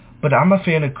there, but I'm a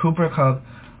fan of Cooper Kupp.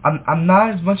 I'm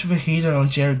not as much of a hater on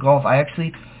Jared Goff. I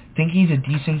actually think he's a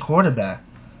decent quarterback.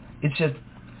 It's just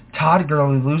Todd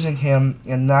Gurley, losing him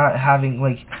and not having,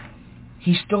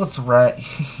 he's still a threat.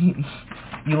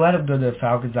 You let him go to the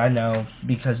Falcons, I know,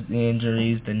 because of the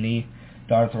injuries, the knee,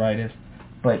 the arthritis,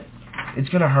 but it's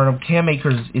going to hurt him. Cam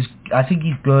Akers I think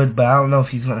he's good, but I don't know if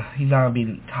he's not going to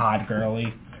be Todd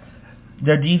Gurley.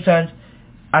 Their defense,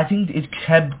 I think it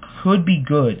could be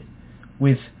good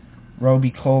with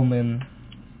Roby Coleman.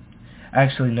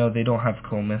 Actually, no, they don't have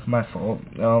Coleman. My fault.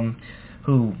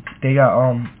 They got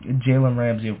Jalen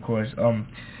Ramsey, of course.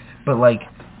 But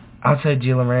outside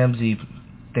Jalen Ramsey,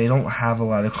 they don't have a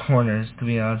lot of corners, to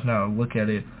be honest. Now look at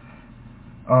it.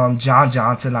 John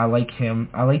Johnson, I like him.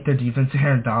 I like their defense.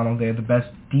 Aaron Donald, they're the best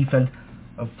defensive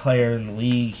player in the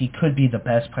league. He could be the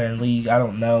best player in the league. I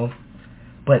don't know,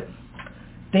 but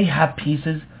they have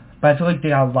pieces. But I feel like they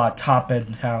got a lot of top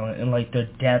end talent, and their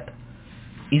depth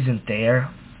isn't there.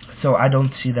 So I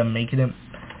don't see them making it.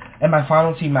 And my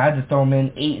final team, I had to throw them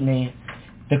in 8-8.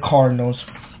 The Cardinals.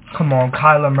 Come on,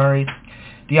 Kyler Murray,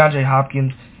 DeAndre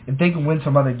Hopkins. If they can win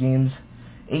some other games,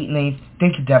 8-8,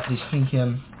 they could definitely sneak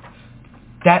in.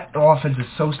 That offense is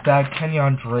so stacked.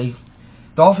 Kenyon Drake.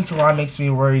 The offensive line makes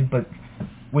me worried, but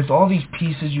with all these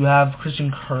pieces you have,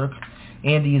 Christian Kirk,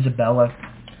 Andy Isabella,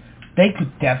 they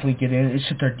could definitely get in. It's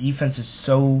just their defense is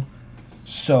so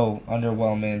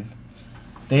underwhelming.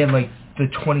 They had the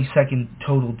 22nd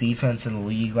total defense in the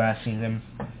league last season,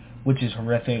 which is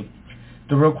horrific.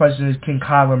 The real question is, can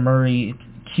Kyler Murray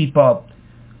keep up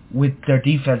with their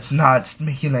defense not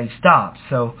making any stops?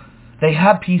 So they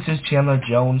have pieces. Chandler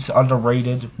Jones,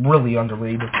 underrated, really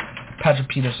underrated. Patrick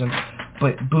Peterson,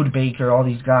 but Buda Baker, all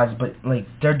these guys. But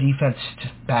their defense is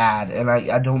just bad, and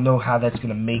I don't know how that's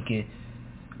gonna make it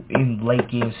in late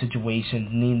game situations.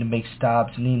 Needing to make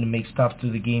stops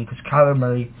through the game, because Kyler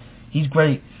Murray, he's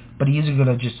great, but he isn't going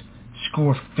to just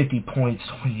score 50 points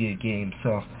 20 a game,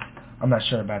 so I'm not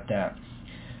sure about that.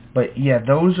 But yeah,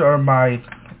 those are my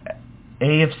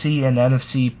AFC and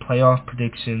NFC playoff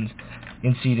predictions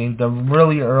in seeding. They're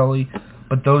really early,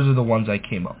 but those are the ones I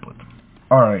came up with.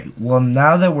 Alright, well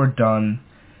now that we're done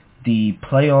the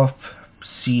playoff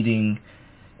seeding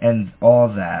and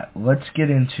all that, let's get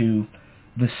into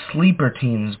the sleeper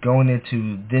teams going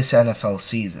into this NFL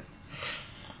season.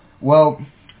 Well,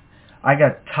 I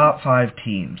got top 5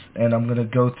 teams, and I'm going to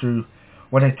go through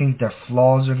what I think their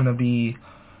flaws are going to be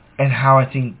and how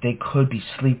I think they could be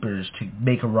sleepers to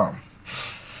make a run.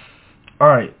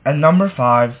 Alright, at number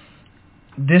 5,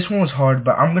 this one was hard,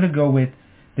 but I'm going to go with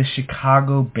the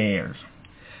Chicago Bears.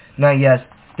 Now, yes,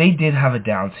 they did have a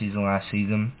down season last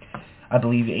season. I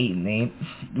believe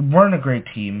 8-8. Weren't a great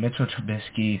team. Mitchell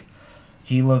Trubisky,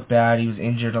 he looked bad. He was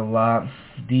injured a lot.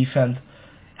 Defense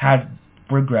had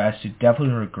regressed. It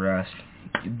definitely regressed.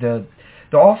 The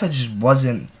offense just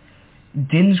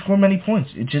didn't score many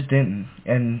points. It just didn't.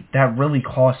 And that really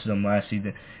cost them last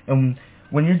season. And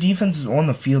when your defense is on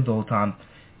the field the whole time,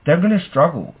 they're going to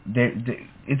struggle.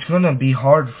 It's going to be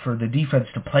hard for the defense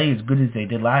to play as good as they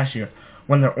did last year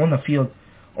when they're on the field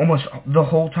almost the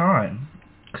whole time.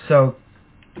 So,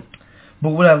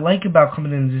 but what I like about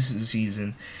coming into this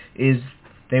season is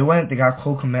they got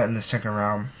Cole Kmet in the second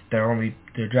round.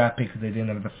 Their draft pick because they didn't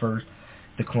have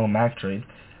the Khalil Mack trade.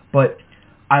 But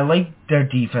I like their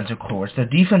defense, of course. Their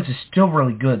defense is still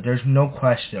really good. There's no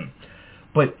question.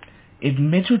 But if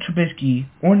Mitchell Trubisky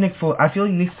or Nick Foles, I feel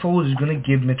like Nick Foles is going to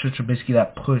give Mitchell Trubisky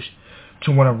that push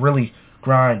to want to really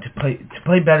grind, to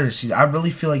play better this season. I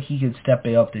really feel like he could step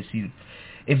it up this season.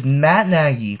 If Matt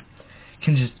Nagy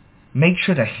can just make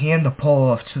sure to hand the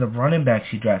ball off to the running backs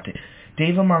he drafted,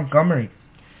 David Montgomery,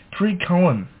 Tariq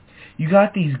Cohen, you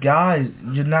got these guys,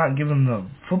 you're not giving them the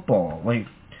football. Like,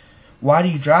 why do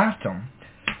you draft them?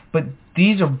 But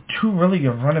these are 2 really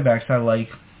good running backs I like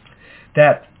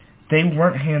that they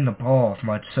weren't handing the ball off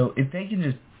much. So if they can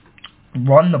just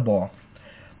run the ball,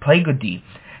 play good D,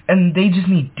 and they just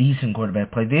need decent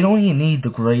quarterback play. They don't even need the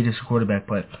greatest quarterback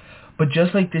play. But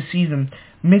just like this season,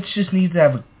 Mitch just needs to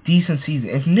have a decent season.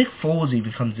 If Nick Foles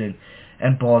even comes in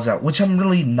and balls out, which I'm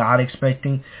really not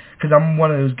expecting, because I'm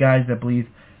one of those guys that believe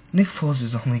Nick Foles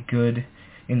is only good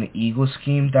in the Eagles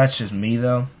scheme. That's just me,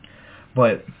 though.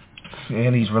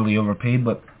 And he's really overpaid.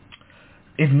 But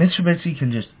if Mitch Trubisky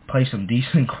can just play some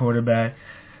decent quarterback,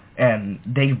 and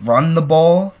they run the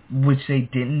ball, which they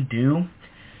didn't do,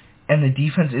 and the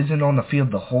defense isn't on the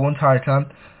field the whole entire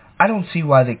time, I don't see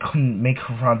why they couldn't make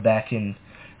a run back in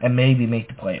and maybe make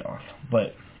the playoffs.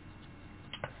 But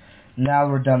now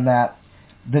we're done that.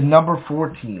 The number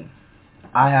 4 team,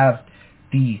 I have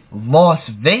the Las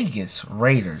Vegas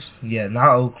Raiders. Yeah,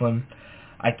 not Oakland.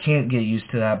 I can't get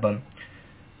used to that, but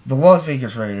the Las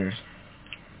Vegas Raiders,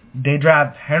 they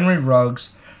draft Henry Ruggs,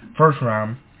 first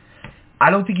round. I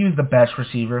don't think he was the best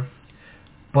receiver,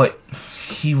 but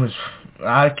he was...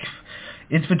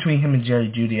 It's between him and Jerry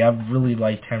Jeudy. I've really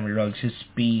liked Henry Ruggs. His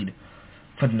speed,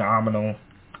 phenomenal.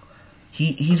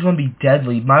 He's going to be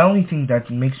deadly. My only thing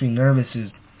that makes me nervous is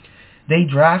they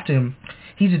draft him.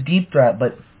 He's a deep threat,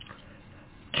 but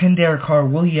can Derek Carr,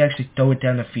 will he actually throw it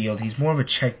down the field? He's more of a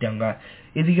check down guy.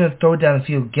 Is he going to throw it down the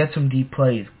field, get some deep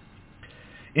plays?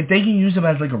 If they can use him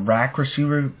as like a rack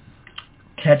receiver,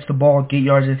 catch the ball, get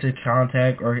yards into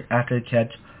contact or after the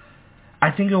catch,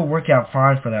 I think it'll work out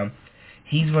fine for them.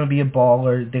 He's going to be a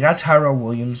baller. They got Tyrell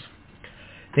Williams.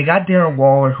 They got Darren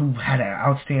Waller, who had an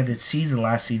outstanding season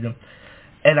last season.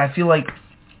 And I feel like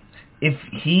if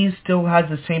he still has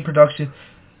the same production,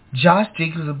 Josh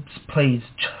Jacobs plays,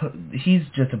 he's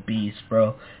just a beast,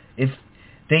 bro. If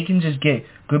they can just get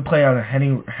good play out of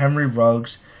Henry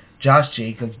Ruggs, Josh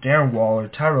Jacobs, Darren Waller,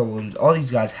 Tyrell Williams, all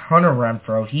these guys, Hunter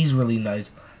Renfrow, he's really nice.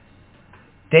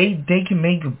 They can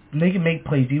make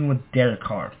plays even with Derek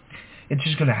Carr. It's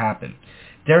just going to happen.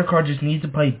 Derek Carr just needs to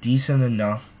play decent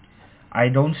enough. I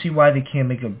don't see why they can't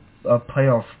make a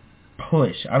playoff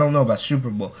push. I don't know about Super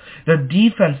Bowl. Their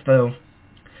defense, though,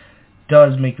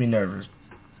 does make me nervous.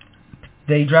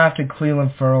 They drafted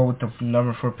Cleveland Ferrell with the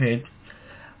number 4 pick.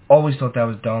 Always thought that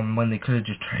was dumb when they could have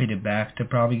just traded back to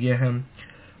probably get him.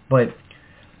 But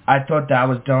I thought that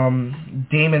was dumb.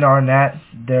 Damon Arnett,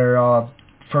 their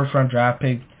first-round draft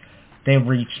pick, they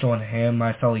reached on him.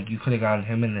 I felt like you could have gotten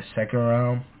him in the second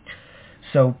round.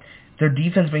 So their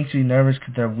defense makes me nervous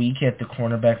because they're weak at the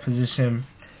cornerback position.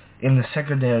 In the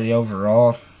secondary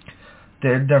overall,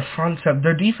 their front seven,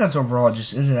 their defense overall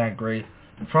just isn't that great.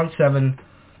 Front seven,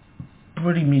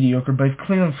 pretty mediocre. But if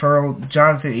Cleveland Ferrell,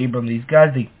 Jonathan Abram, these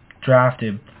guys they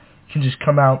drafted can just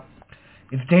come out.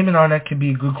 If Damon Arnett can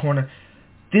be a good corner,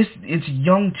 it's a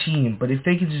young team, but if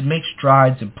they can just make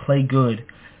strides and play good,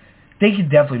 they could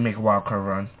definitely make a wild card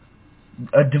run.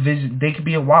 They could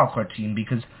be a wild card team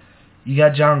because you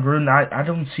got John Gruden. I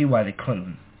don't see why they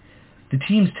couldn't. The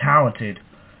team's talented.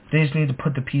 They just need to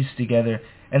put the pieces together,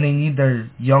 and they need their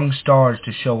young stars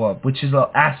to show up, which is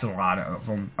asking a lot of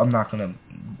them.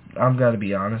 I'm gonna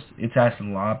be honest. It's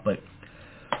asking a lot, but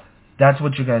that's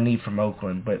what you're gonna need from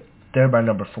Oakland. But they're my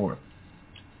number 4.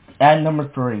 At number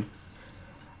 3,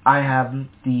 I have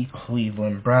the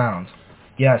Cleveland Browns.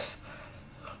 Yes,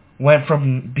 went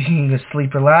from being a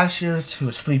sleeper last year to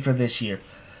a sleeper this year.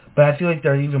 But I feel like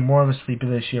they're even more of a sleeper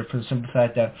this year for the simple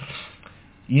fact that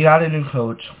you got a new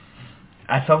coach.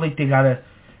 I felt like they got a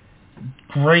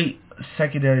great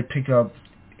secondary pickup.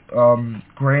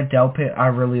 Grant Delpit, I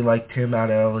really liked him out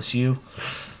of LSU.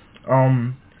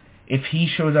 If he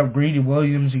shows up, Greedy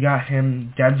Williams, you got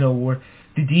him, Denzel Ward.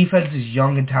 The defense is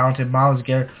young and talented. Myles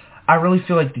Garrett. I really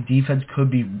feel like the defense could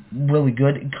be really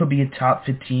good. It could be a top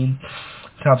 15,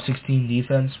 top 16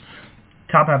 defense.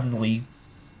 Top half of the league.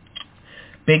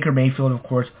 Baker Mayfield, of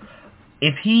course.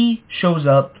 If he shows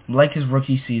up like his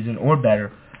rookie season or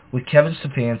better with Kevin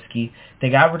Stefanski, they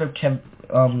got rid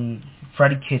of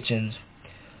Freddie Kitchens.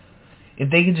 If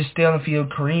they can just stay on the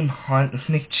field, Kareem Hunt,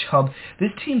 Nick Chubb,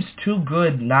 this team's too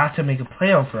good not to make a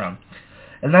playoff run.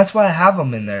 And that's why I have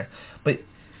them in there. But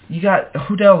you got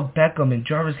Odell Beckham and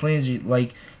Jarvis Landry,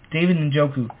 like David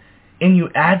Njoku, and you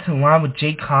add to the line with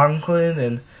Jake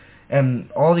Conklin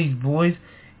and all these boys.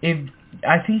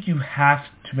 I think you have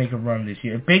to make a run this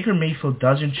year. If Baker Mayfield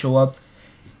doesn't show up,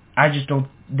 I just don't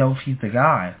know if he's the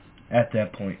guy at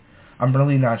that point. I'm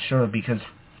really not sure because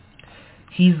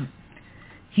he's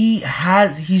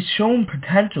shown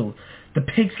potential. The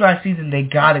picks last season, they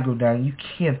gotta go down. You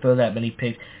can't throw that many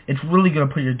picks. It's really gonna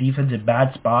put your defense in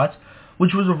bad spots,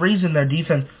 which was a reason their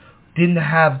defense didn't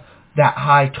have that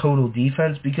high total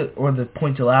defense or the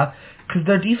points allowed, because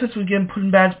their defense was getting put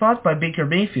in bad spots by Baker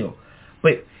Mayfield.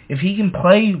 But if he can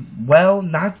play well,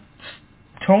 not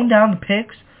tone down the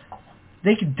picks,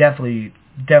 they could definitely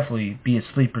be a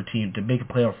sleeper team to make a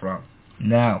playoff run.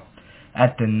 Now,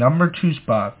 at the number 2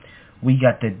 spot, we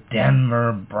got the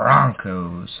Denver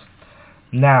Broncos.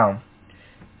 Now,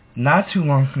 not too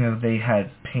long ago, they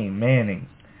had Peyton Manning.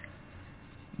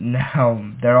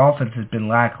 Now, their offense has been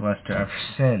lackluster ever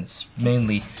since.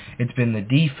 Mainly, it's been the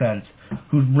defense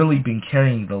who's really been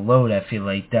carrying the load, I feel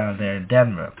like, down there in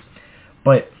Denver.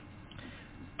 But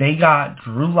they got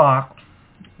Drew Lock,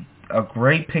 a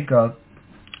great pickup.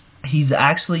 He's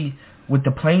actually, with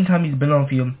the playing time he's been on the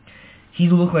field, he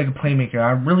looked like a playmaker.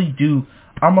 I really do.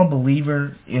 I'm a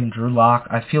believer in Drew Lock.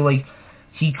 I feel like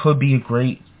he could be a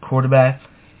great quarterback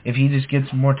if he just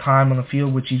gets more time on the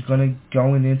field, which he's going to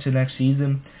going into next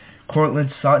season.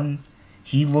 Cortland Sutton,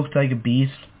 he looked like a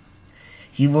beast.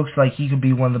 He looks like he could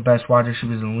be one of the best wide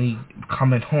receivers in the league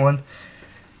coming on.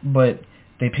 But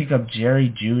they pick up Jerry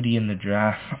Jeudy in the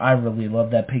draft. I really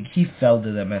love that pick. He fell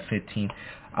to them at 15.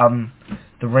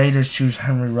 The Raiders choose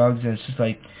Henry Ruggs, and it's just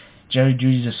like Jerry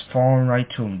Jeudy just falling right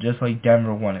to him, just like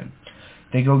Denver wanted.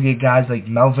 They go get guys like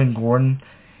Melvin Gordon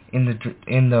in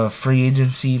the free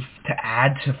agency to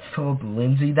add to Philip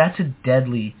Lindsay. That's a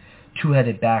deadly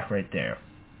two-headed back right there.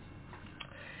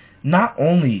 Not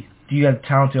only do you have a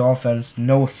talented offense,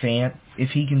 Noah Fant, if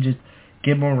he can just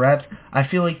get more reps, I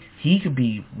feel like he could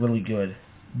be really good.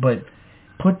 But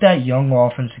put that young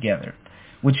offense together,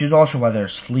 which is also why they're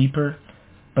a sleeper,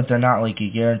 but they're not like a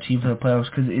guarantee for the playoffs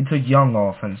because it's a young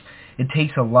offense. It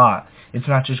takes a lot. It's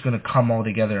not just going to come all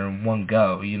together in one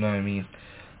go, you know what I mean?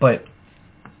 But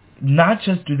not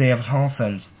just do they have an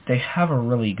offense, they have a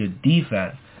really good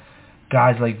defense.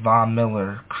 Guys like Von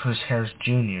Miller, Chris Harris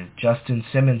Jr., Justin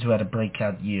Simmons, who had a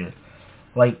breakout year.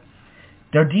 Like,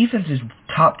 their defense is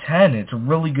top 10. It's a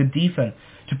really good defense.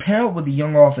 To pair it with a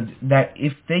young offense, that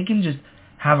if they can just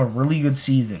have a really good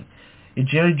season, if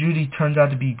Jerry Jeudy turns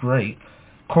out to be great,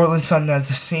 Cortland Sutton has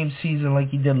the same season like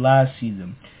he did last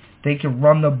season. They can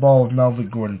run the ball with Melvin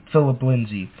Gordon, Philip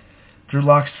Lindsay, Drew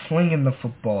Lock slinging the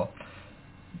football.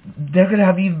 They're going to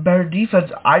have even better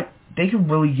defense. They could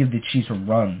really give the Chiefs a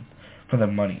run for their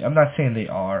money. I'm not saying they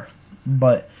are,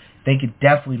 but they could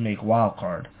definitely make wild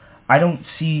card. I don't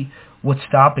see what's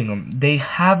stopping them. They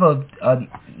have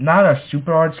not a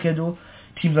super hard schedule.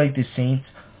 Teams like the Saints,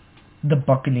 the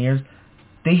Buccaneers,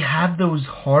 they have those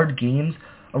hard games.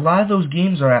 A lot of those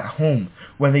games are at home,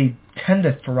 where they tend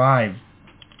to thrive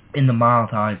in the Mile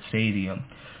High Stadium.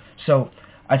 So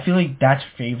I feel like that's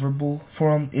favorable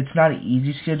for them. It's not an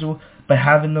easy schedule, but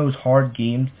having those hard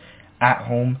games at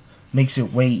home makes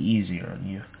it way easier on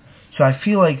you. So I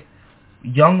feel like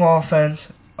young offense,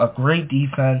 a great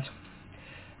defense,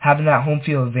 having that home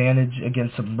field advantage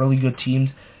against some really good teams,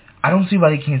 I don't see why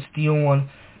they can't steal one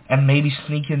and maybe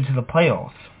sneak into the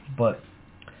playoffs. But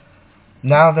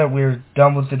now that we're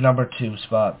done with the number 2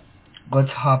 spot, let's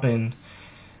hop in.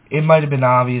 It might have been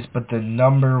obvious, but the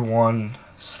number 1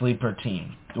 sleeper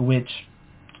team, which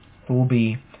will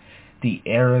be the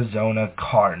Arizona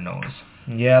Cardinals.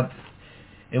 Yep,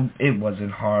 it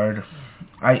wasn't hard.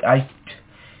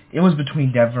 It was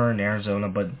between Denver and Arizona,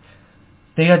 but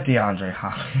they got DeAndre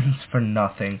Hopkins for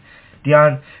nothing.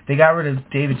 They got rid of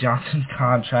David Johnson's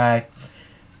contract,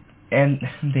 and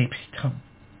they picked up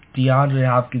DeAndre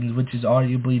Hopkins, which is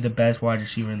arguably the best wide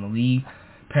receiver in the league,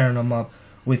 pairing him up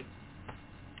with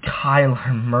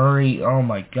Kyler Murray. Oh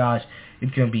my gosh,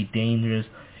 it's going to be dangerous.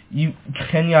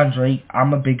 Kenyon Drake,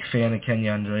 I'm a big fan of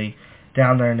Kenyon Drake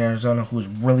down there in Arizona, who was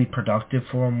really productive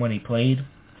for him when he played.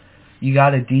 You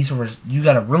got a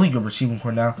really good receiving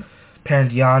core now, pairing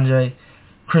DeAndre,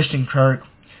 Christian Kirk,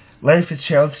 Larry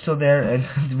Fitzgerald's still there,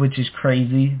 and which is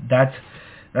crazy. That's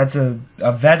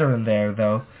a veteran there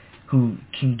though, who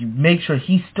can make sure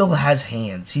he still has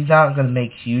hands. He's not going to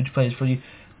make huge plays for you,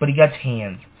 but he gets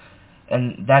hands,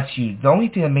 and that's huge. The only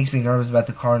thing that makes me nervous about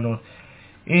the Cardinals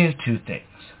is 2 things.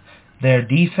 Their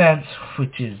defense,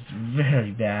 which is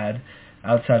very bad,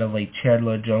 outside of like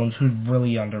Chandler Jones, who's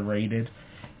really underrated,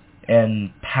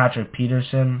 and Patrick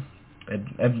Peterson,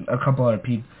 and a couple other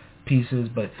pieces,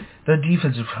 but their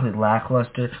defense is really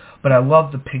lackluster. But I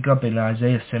love the pickup in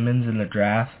Isaiah Simmons in the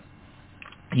draft.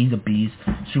 He's a beast.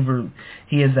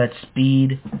 He has that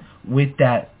speed with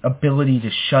that ability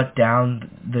to shut down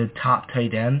the top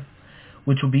tight end,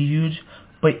 which will be huge.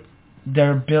 But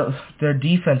their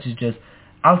defense is just,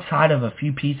 outside of a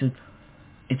few pieces,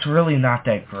 it's really not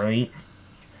that great.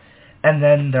 And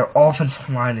then their offensive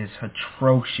line is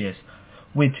atrocious,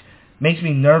 which makes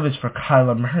me nervous for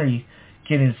Kyler Murray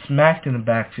getting smacked in the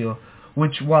backfield,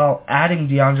 which, while adding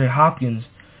DeAndre Hopkins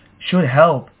should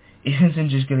help, it isn't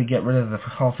just going to get rid of the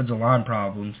offensive line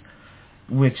problems,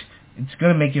 which it's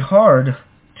going to make it hard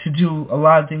to do a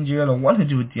lot of things you're going to want to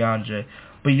do with DeAndre.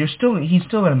 But he's still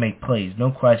going to make plays,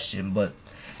 no question. But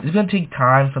it's going to take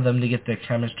time for them to get their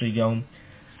chemistry going.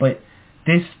 But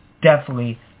this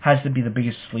definitely has to be the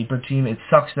biggest sleeper team. It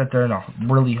sucks that they're in a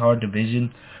really hard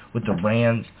division with the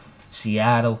Rams,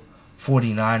 Seattle,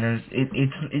 49ers.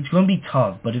 It's going to be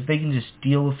tough. But if they can just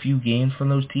steal a few games from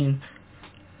those teams,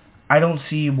 I don't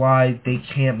see why they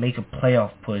can't make a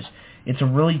playoff push. It's a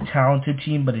really talented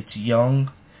team, but it's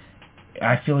young.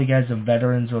 I feel like it has some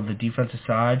veterans on the defensive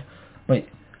side, but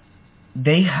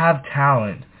they have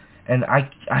talent, and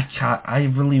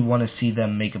I really want to see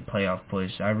them make a playoff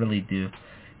push. I really do.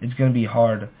 It's going to be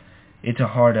hard. It's a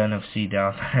hard NFC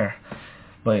down there,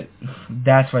 but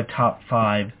that's my top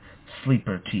 5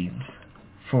 sleeper teams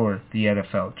for the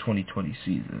NFL 2020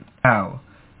 season. Now,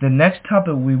 the next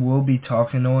topic we will be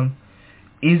talking on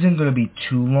isn't going to be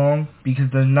too long because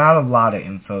there's not a lot of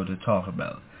info to talk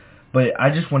about, but I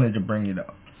just wanted to bring it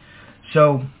up.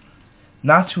 So,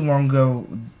 not too long ago,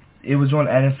 it was on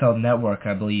NFL Network,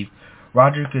 I believe.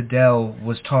 Roger Goodell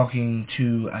was talking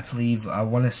to, I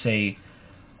want to say,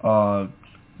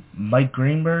 Mike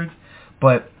Greenberg,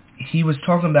 but he was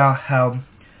talking about how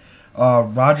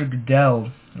Roger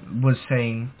Goodell was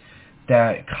saying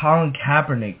that Colin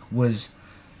Kaepernick was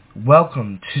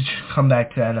welcome to come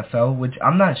back to the NFL, which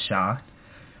I'm not shocked.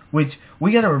 Which,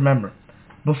 we gotta remember,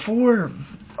 before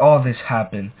all this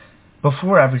happened,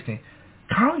 before everything,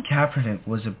 Colin Kaepernick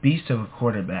was a beast of a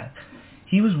quarterback.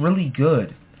 He was really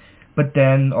good. But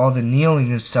then all the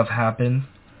kneeling and stuff happened,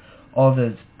 all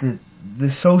the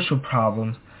social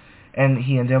problems, and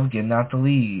he ended up getting out the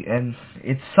league, and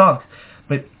it sucked.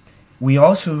 But we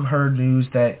also heard news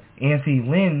that Anthony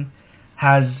Lynn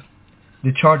has,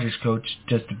 the Chargers coach,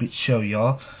 just to show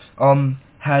y'all,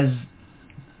 has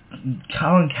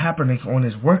Colin Kaepernick on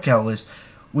his workout list,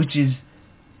 which is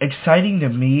exciting to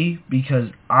me because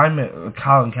I'm a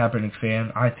Colin Kaepernick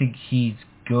fan. I think he's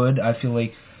good. I feel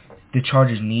like the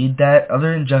Chargers need that.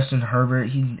 Other than Justin Herbert,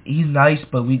 he's nice,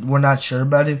 but we're not sure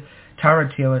about him.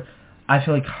 Tyrod Taylor, I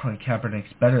feel like Colin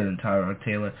Kaepernick's better than Tyrod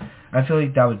Taylor. I feel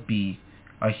like that would be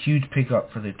a huge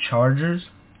pickup for the Chargers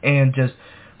and just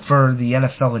for the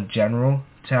NFL in general.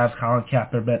 To have Colin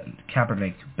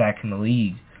Kaepernick back in the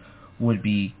league would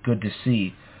be good to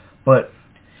see. But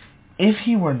if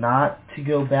he were not to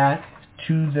go back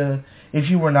to the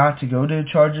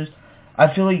Chargers,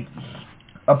 I feel like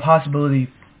a possibility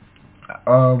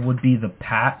would be the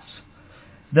Pats.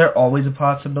 They're always a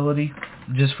possibility,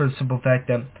 just for the simple fact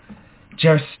that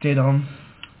Jarrett Stidham,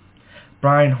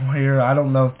 Brian Hoyer, I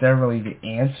don't know if they're really the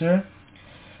answer,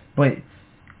 but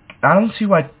I don't see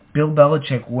why Bill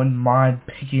Belichick wouldn't mind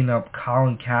picking up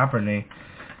Colin Kaepernick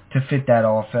to fit that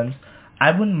offense.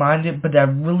 I wouldn't mind it, but at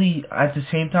the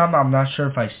same time, I'm not sure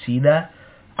if I see that.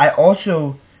 I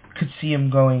also could see him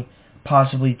going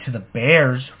possibly to the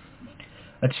Bears,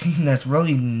 a team that's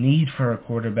really in need for a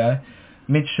quarterback.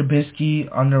 Mitch Trubisky,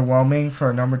 underwhelming for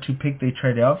a number 2 pick they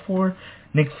traded out for.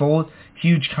 Nick Foles,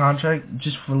 huge contract,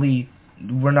 just really,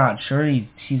 we're not sure.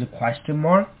 He's a question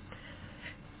mark.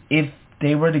 If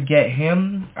they were to get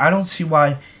him, I don't see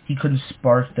why he couldn't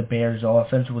spark the Bears'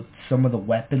 offense with some of the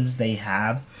weapons they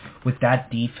have with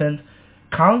that defense.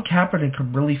 Colin Kaepernick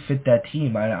could really fit that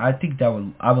team. I think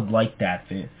I would like that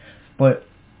fit. But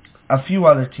a few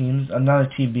other teams, another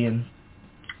team being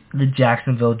the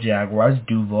Jacksonville Jaguars,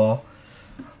 Duval.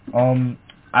 The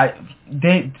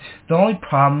only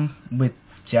problem with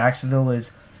Jacksonville is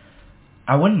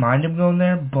I wouldn't mind him going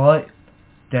there, but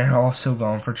they're also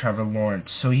going for Trevor Lawrence.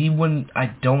 So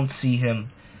I don't see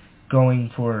him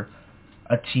going for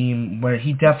a team where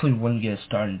he definitely wouldn't get a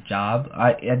starting job.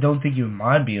 I don't think he would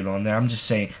mind being on there. I'm just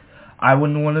saying I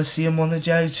wouldn't want to see him on the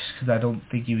Jags just because I don't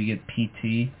think he would get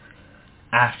PT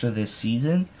after this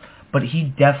season. But he's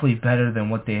definitely better than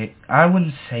what they... I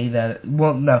wouldn't say that...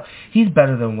 Well, no. He's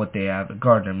better than what they have.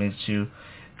 Gardner Minshew.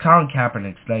 Colin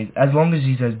Kaepernick's nice. As long as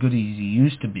he's as good as he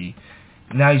used to be.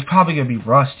 Now, he's probably going to be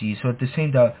rusty. So, at the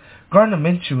same time, Gardner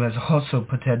Minshew has also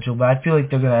potential. But I feel like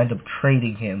they're going to end up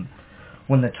trading him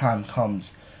when the time comes.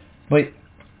 But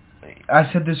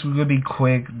I said this was going to be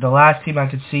quick. The last team I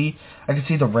could see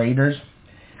the Raiders.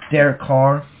 Derek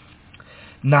Carr.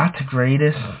 Not the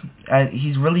greatest.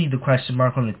 He's really the question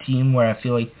mark on the team where I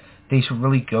feel like they should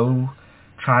really go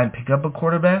try and pick up a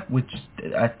quarterback, which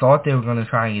I thought they were going to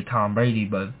try and get Tom Brady,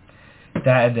 but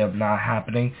that ended up not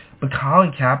happening. But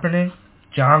Colin Kaepernick,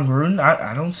 John Gruden,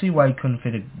 I don't see why he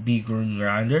couldn't be Gruden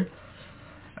grinder.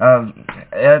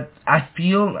 I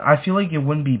feel like it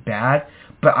wouldn't be bad,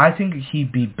 but I think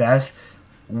he'd be best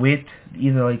with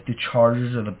either like the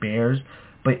Chargers or the Bears.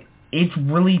 But it's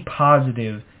really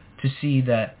positive to see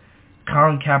that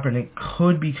Colin Kaepernick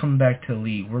could be coming back to the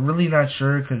league. We're really not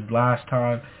sure because last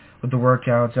time with the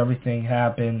workouts, everything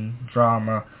happened,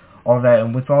 drama, all that,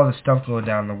 and with all the stuff going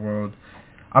down in the world,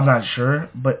 I'm not sure,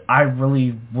 but I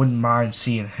really wouldn't mind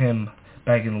seeing him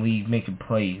back in the league making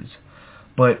plays.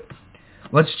 But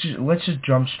let's just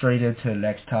jump straight into the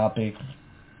next topic.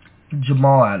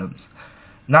 Jamal Adams.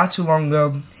 Not too long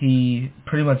ago, he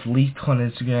pretty much leaked on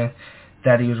Instagram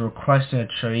that he was requesting a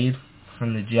trade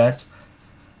from the Jets.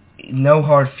 No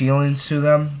hard feelings to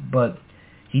them, but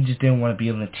he just didn't want to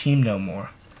be on the team no more.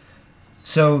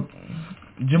 So,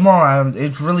 Jamal Adams,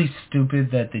 it's really stupid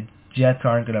that the Jets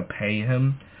aren't going to pay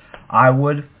him. I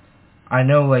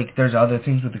know, like, there's other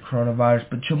things with the coronavirus,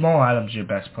 but Jamal Adams is your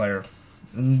best player,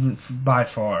 by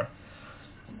far.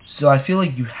 So I feel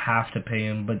like you have to pay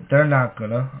him, but they're not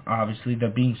going to, obviously. They're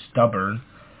being stubborn.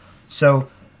 So,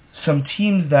 some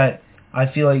teams that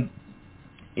I feel like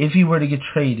if he were to get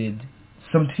traded,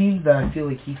 some teams that I feel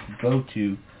like he could go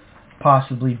to,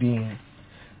 possibly being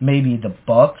maybe the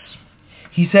Bucks.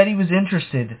 He said he was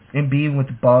interested in being with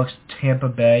the Bucks, Tampa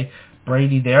Bay,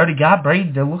 Brady. They already got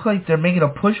Brady. They look like they're making a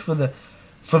push for the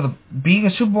being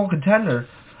a Super Bowl contender.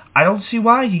 I don't see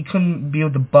why he couldn't be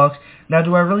with the Bucks. Now,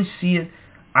 do I really see it?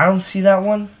 I don't see that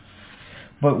one.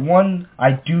 But one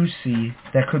I do see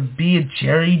that could be a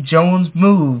Jerry Jones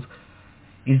move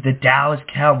is the Dallas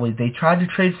Cowboys. They tried to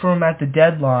trade for him at the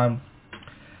deadline,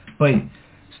 but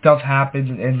stuff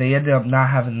happened, and they ended up not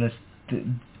having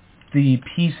the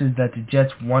pieces that the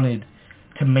Jets wanted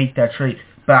to make that trade.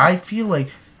 But I feel like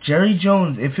Jerry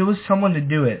Jones, if it was someone to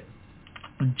do it,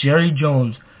 Jerry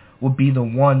Jones would be the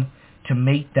one to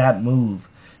make that move,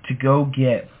 to go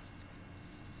get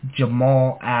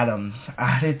Jamal Adams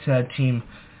added to that team.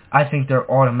 I think they're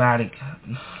automatic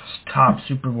top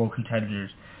Super Bowl contenders.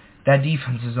 That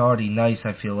defense is already nice,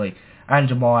 I feel like. And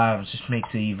Jamal Adams just makes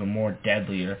it even more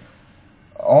deadlier.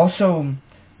 Also,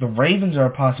 the Ravens are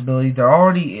a possibility. They're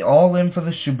already all in for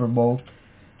the Super Bowl.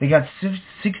 They got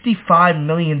 $65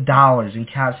 million in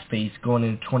cap space going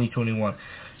into 2021.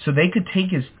 So they could take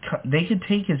his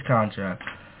contract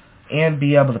and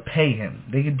be able to pay him.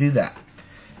 They could do that.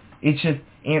 It's just,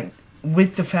 and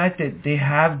with the fact that they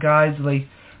have guys like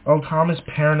Earl Thomas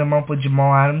pairing him up with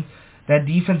Jamal Adams, that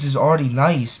defense is already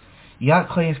nice. You got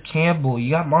Calais Campbell. You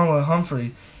got Marlon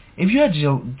Humphrey. If you had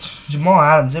Jamal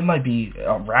Adams, it might be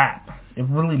a wrap. It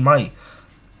really might.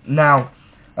 Now,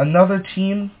 another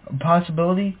team, a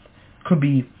possibility, could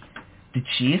be the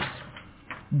Chiefs.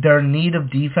 They're in need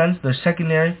of defense. Their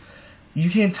secondary.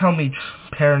 You can't tell me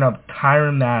pairing up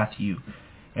Tyrann Mathieu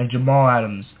and Jamal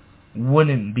Adams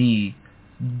wouldn't be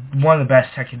one of the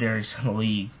best secondaries in the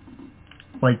league.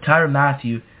 Like, Tyrann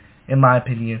Mathieu, in my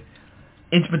opinion,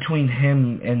 it's between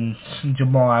him and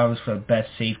Jamal Adams for the best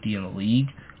safety in the league.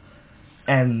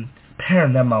 And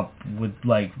pairing them up would,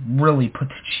 like, really put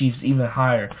the Chiefs even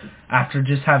higher after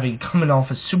just coming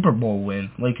off a Super Bowl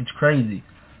win. Like, it's crazy.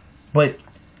 But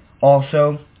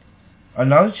also,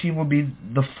 another team would be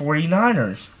the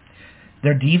 49ers.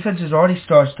 Their defense is already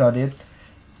star-studded.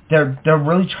 They're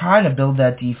really trying to build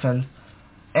that defense.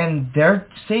 And their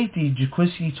safety,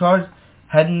 Jaquiski Tartt,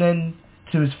 heading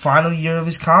into his final year of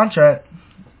his contract.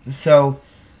 So,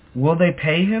 will they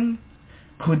pay him?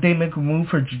 Could they make a move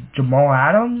for Jamal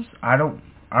Adams? I don't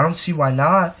see why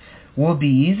not. Will it be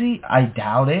easy? I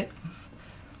doubt it.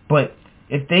 But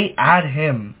if they add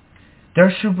him,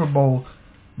 their Super Bowl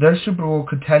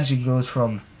contention goes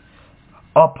from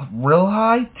up real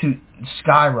high to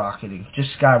skyrocketing, just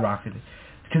skyrocketing.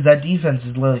 Because that defense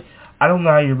is literally, I don't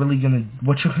know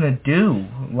what you're gonna do.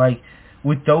 Like,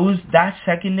 with that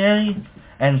secondary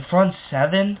and front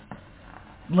seven,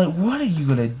 like, what are you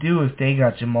gonna do if they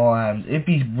got Jamal Adams? It'd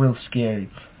be real scary.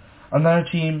 Another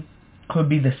team could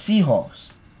be the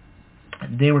Seahawks.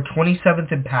 They were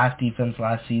 27th in pass defense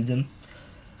last season.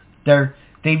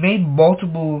 They made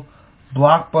multiple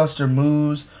blockbuster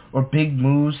moves or big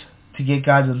moves to get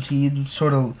guys on teams,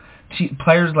 sort of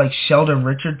players like Sheldon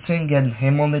Richardson, getting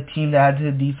him on the team to add to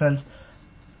the defense.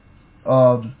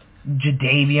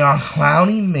 Jadeveon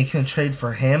Clowney, making a trade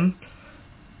for him.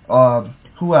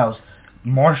 Who else?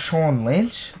 Marshawn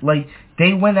Lynch. Like,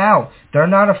 they went out. They're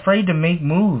not afraid to make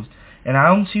moves. And I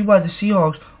don't see why the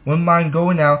Seahawks wouldn't mind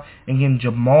going out and getting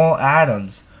Jamal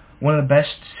Adams, one of the best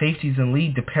safeties in the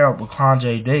league, to pair up with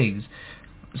Quandre Diggs.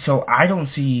 So I don't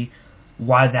see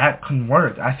why that couldn't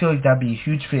work. I feel like that'd be a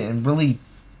huge fit and really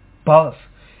buff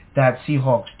that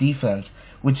Seahawks defense,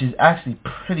 which is actually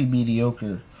pretty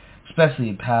mediocre, especially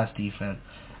in pass defense.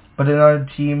 But another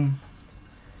team,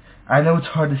 I know it's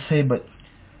hard to say, but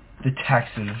the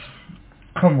Texans.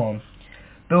 Come on.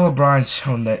 Bill O'Brien's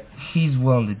shown that he's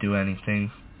willing to do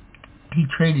anything. He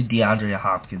traded DeAndre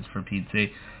Hopkins for Pete's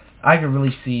sake. I could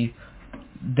really see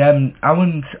them.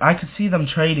 I could see them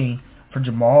trading for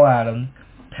Jamal Adams,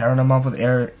 pairing him up with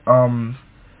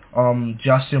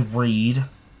Justin Reed,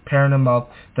 pairing him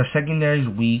up. Their secondary is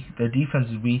weak. Their defense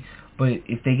is weak. But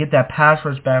if they get that pass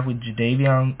rush back with J.J.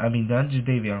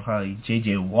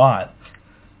 Watt,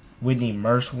 Whitney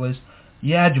Merciless,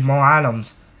 Jamal Adams,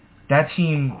 that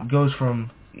team goes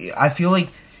from... I feel like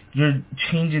you're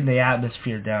changing the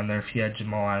atmosphere down there if you had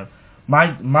Jamal Adams.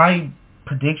 My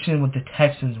prediction with the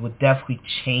Texans would definitely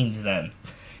change them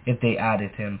if they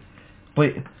added him.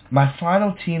 But my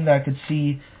final team that I could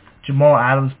see Jamal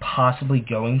Adams possibly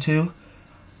going to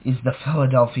is the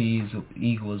Philadelphia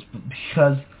Eagles,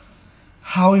 because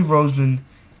Howie Roseman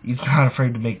is not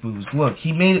afraid to make moves. Look,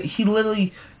 he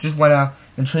literally just went out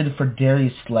and traded for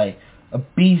Darius Slay, a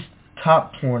beast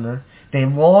top corner. They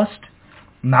lost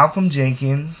Malcolm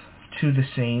Jenkins to the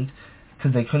Saints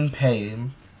because they couldn't pay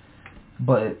him.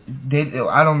 But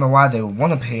I don't know why they would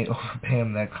want to pay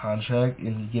him that contract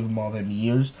and give him all them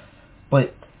years.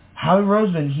 But Howie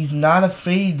Roseman, he's not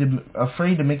afraid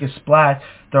to make a splash.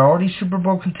 They're already Super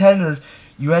Bowl contenders.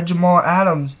 You had Jamal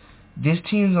Adams. This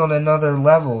team's on another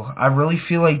level. I really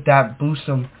feel like that boosts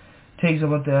them, takes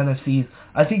them up the NFC.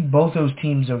 I think both those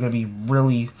teams are going to be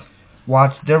really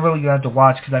watched. They're really going to have to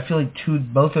watch, because I feel like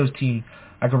both those teams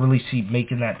I could really see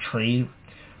making that trade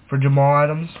for Jamal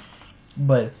Adams.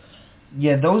 But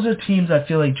yeah, those are teams I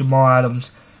feel like Jamal Adams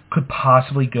could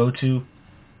possibly go to.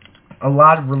 A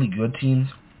lot of really good teams.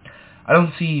 I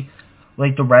don't see,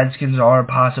 like, the Redskins are a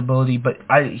possibility, but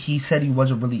he said he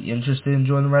wasn't really interested in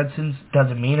joining the Redskins.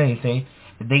 Doesn't mean anything.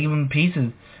 If they give him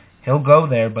pieces, he'll go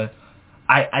there. But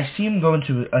I see him going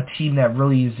to a team that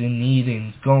really is in need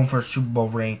and going for a Super Bowl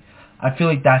ring. I feel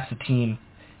like that's the team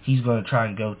he's going to try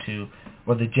and go to,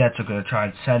 or the Jets are going to try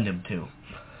and send him to.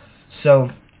 So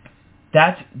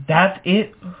that's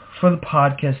it for the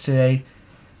podcast today.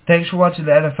 Thanks for watching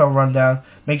the NFL Rundown.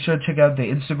 Make sure to check out the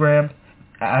Instagram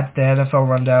at the NFL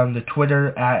Rundown, the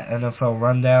Twitter at NFL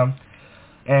Rundown.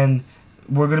 And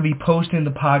we're going to be posting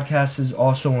the podcasts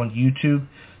also on YouTube.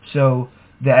 So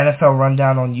the NFL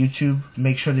Rundown on YouTube,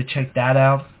 make sure to check that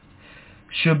out.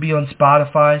 Should be on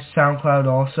Spotify, SoundCloud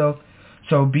also.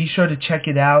 So be sure to check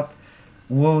it out.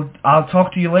 I'll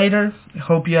talk to you later.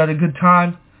 Hope you had a good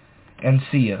time. And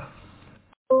see ya.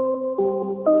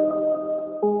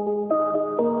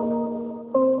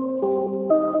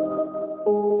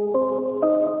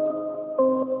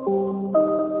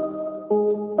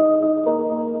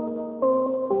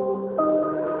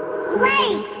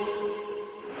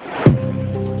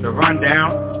 The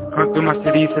Rundown Come through my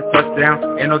city, it's a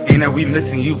touchdown. Ain't no game that we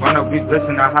missing. You run up, we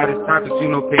listen. Our hottest topics, you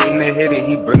know, Peyton the hitter.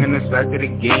 He bringing us back to the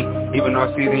game. Even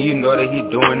all season, you know that he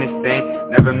doing his thing.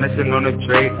 Never missing on a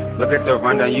trade. Look at the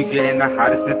rundown, you getting the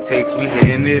hottest it takes. We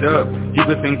hitting it up. You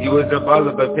could think you was a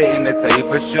baller, but Peyton to tell you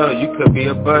for sure. You could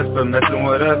be a buzz for messing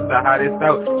with us. The hottest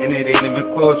out, and it ain't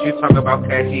even close. You talk about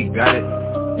cash, he got it.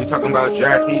 You talking about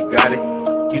draft, he got it.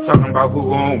 You talking about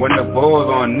who gon' win the ball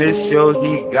on this show,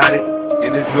 he got it.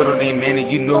 And his middle name Manny,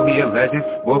 you know he a legend.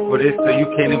 Vote for this so you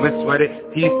can't even sweat it.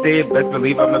 He said, best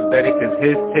believe I'ma bet it, cause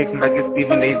his takes make it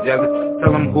Stephen A. jealous.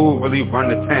 Tell him who really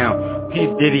run the town. P.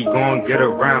 Diddy gon' get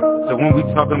around. So when we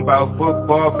talking about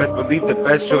football, best believe the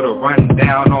best show to run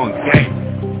down on game.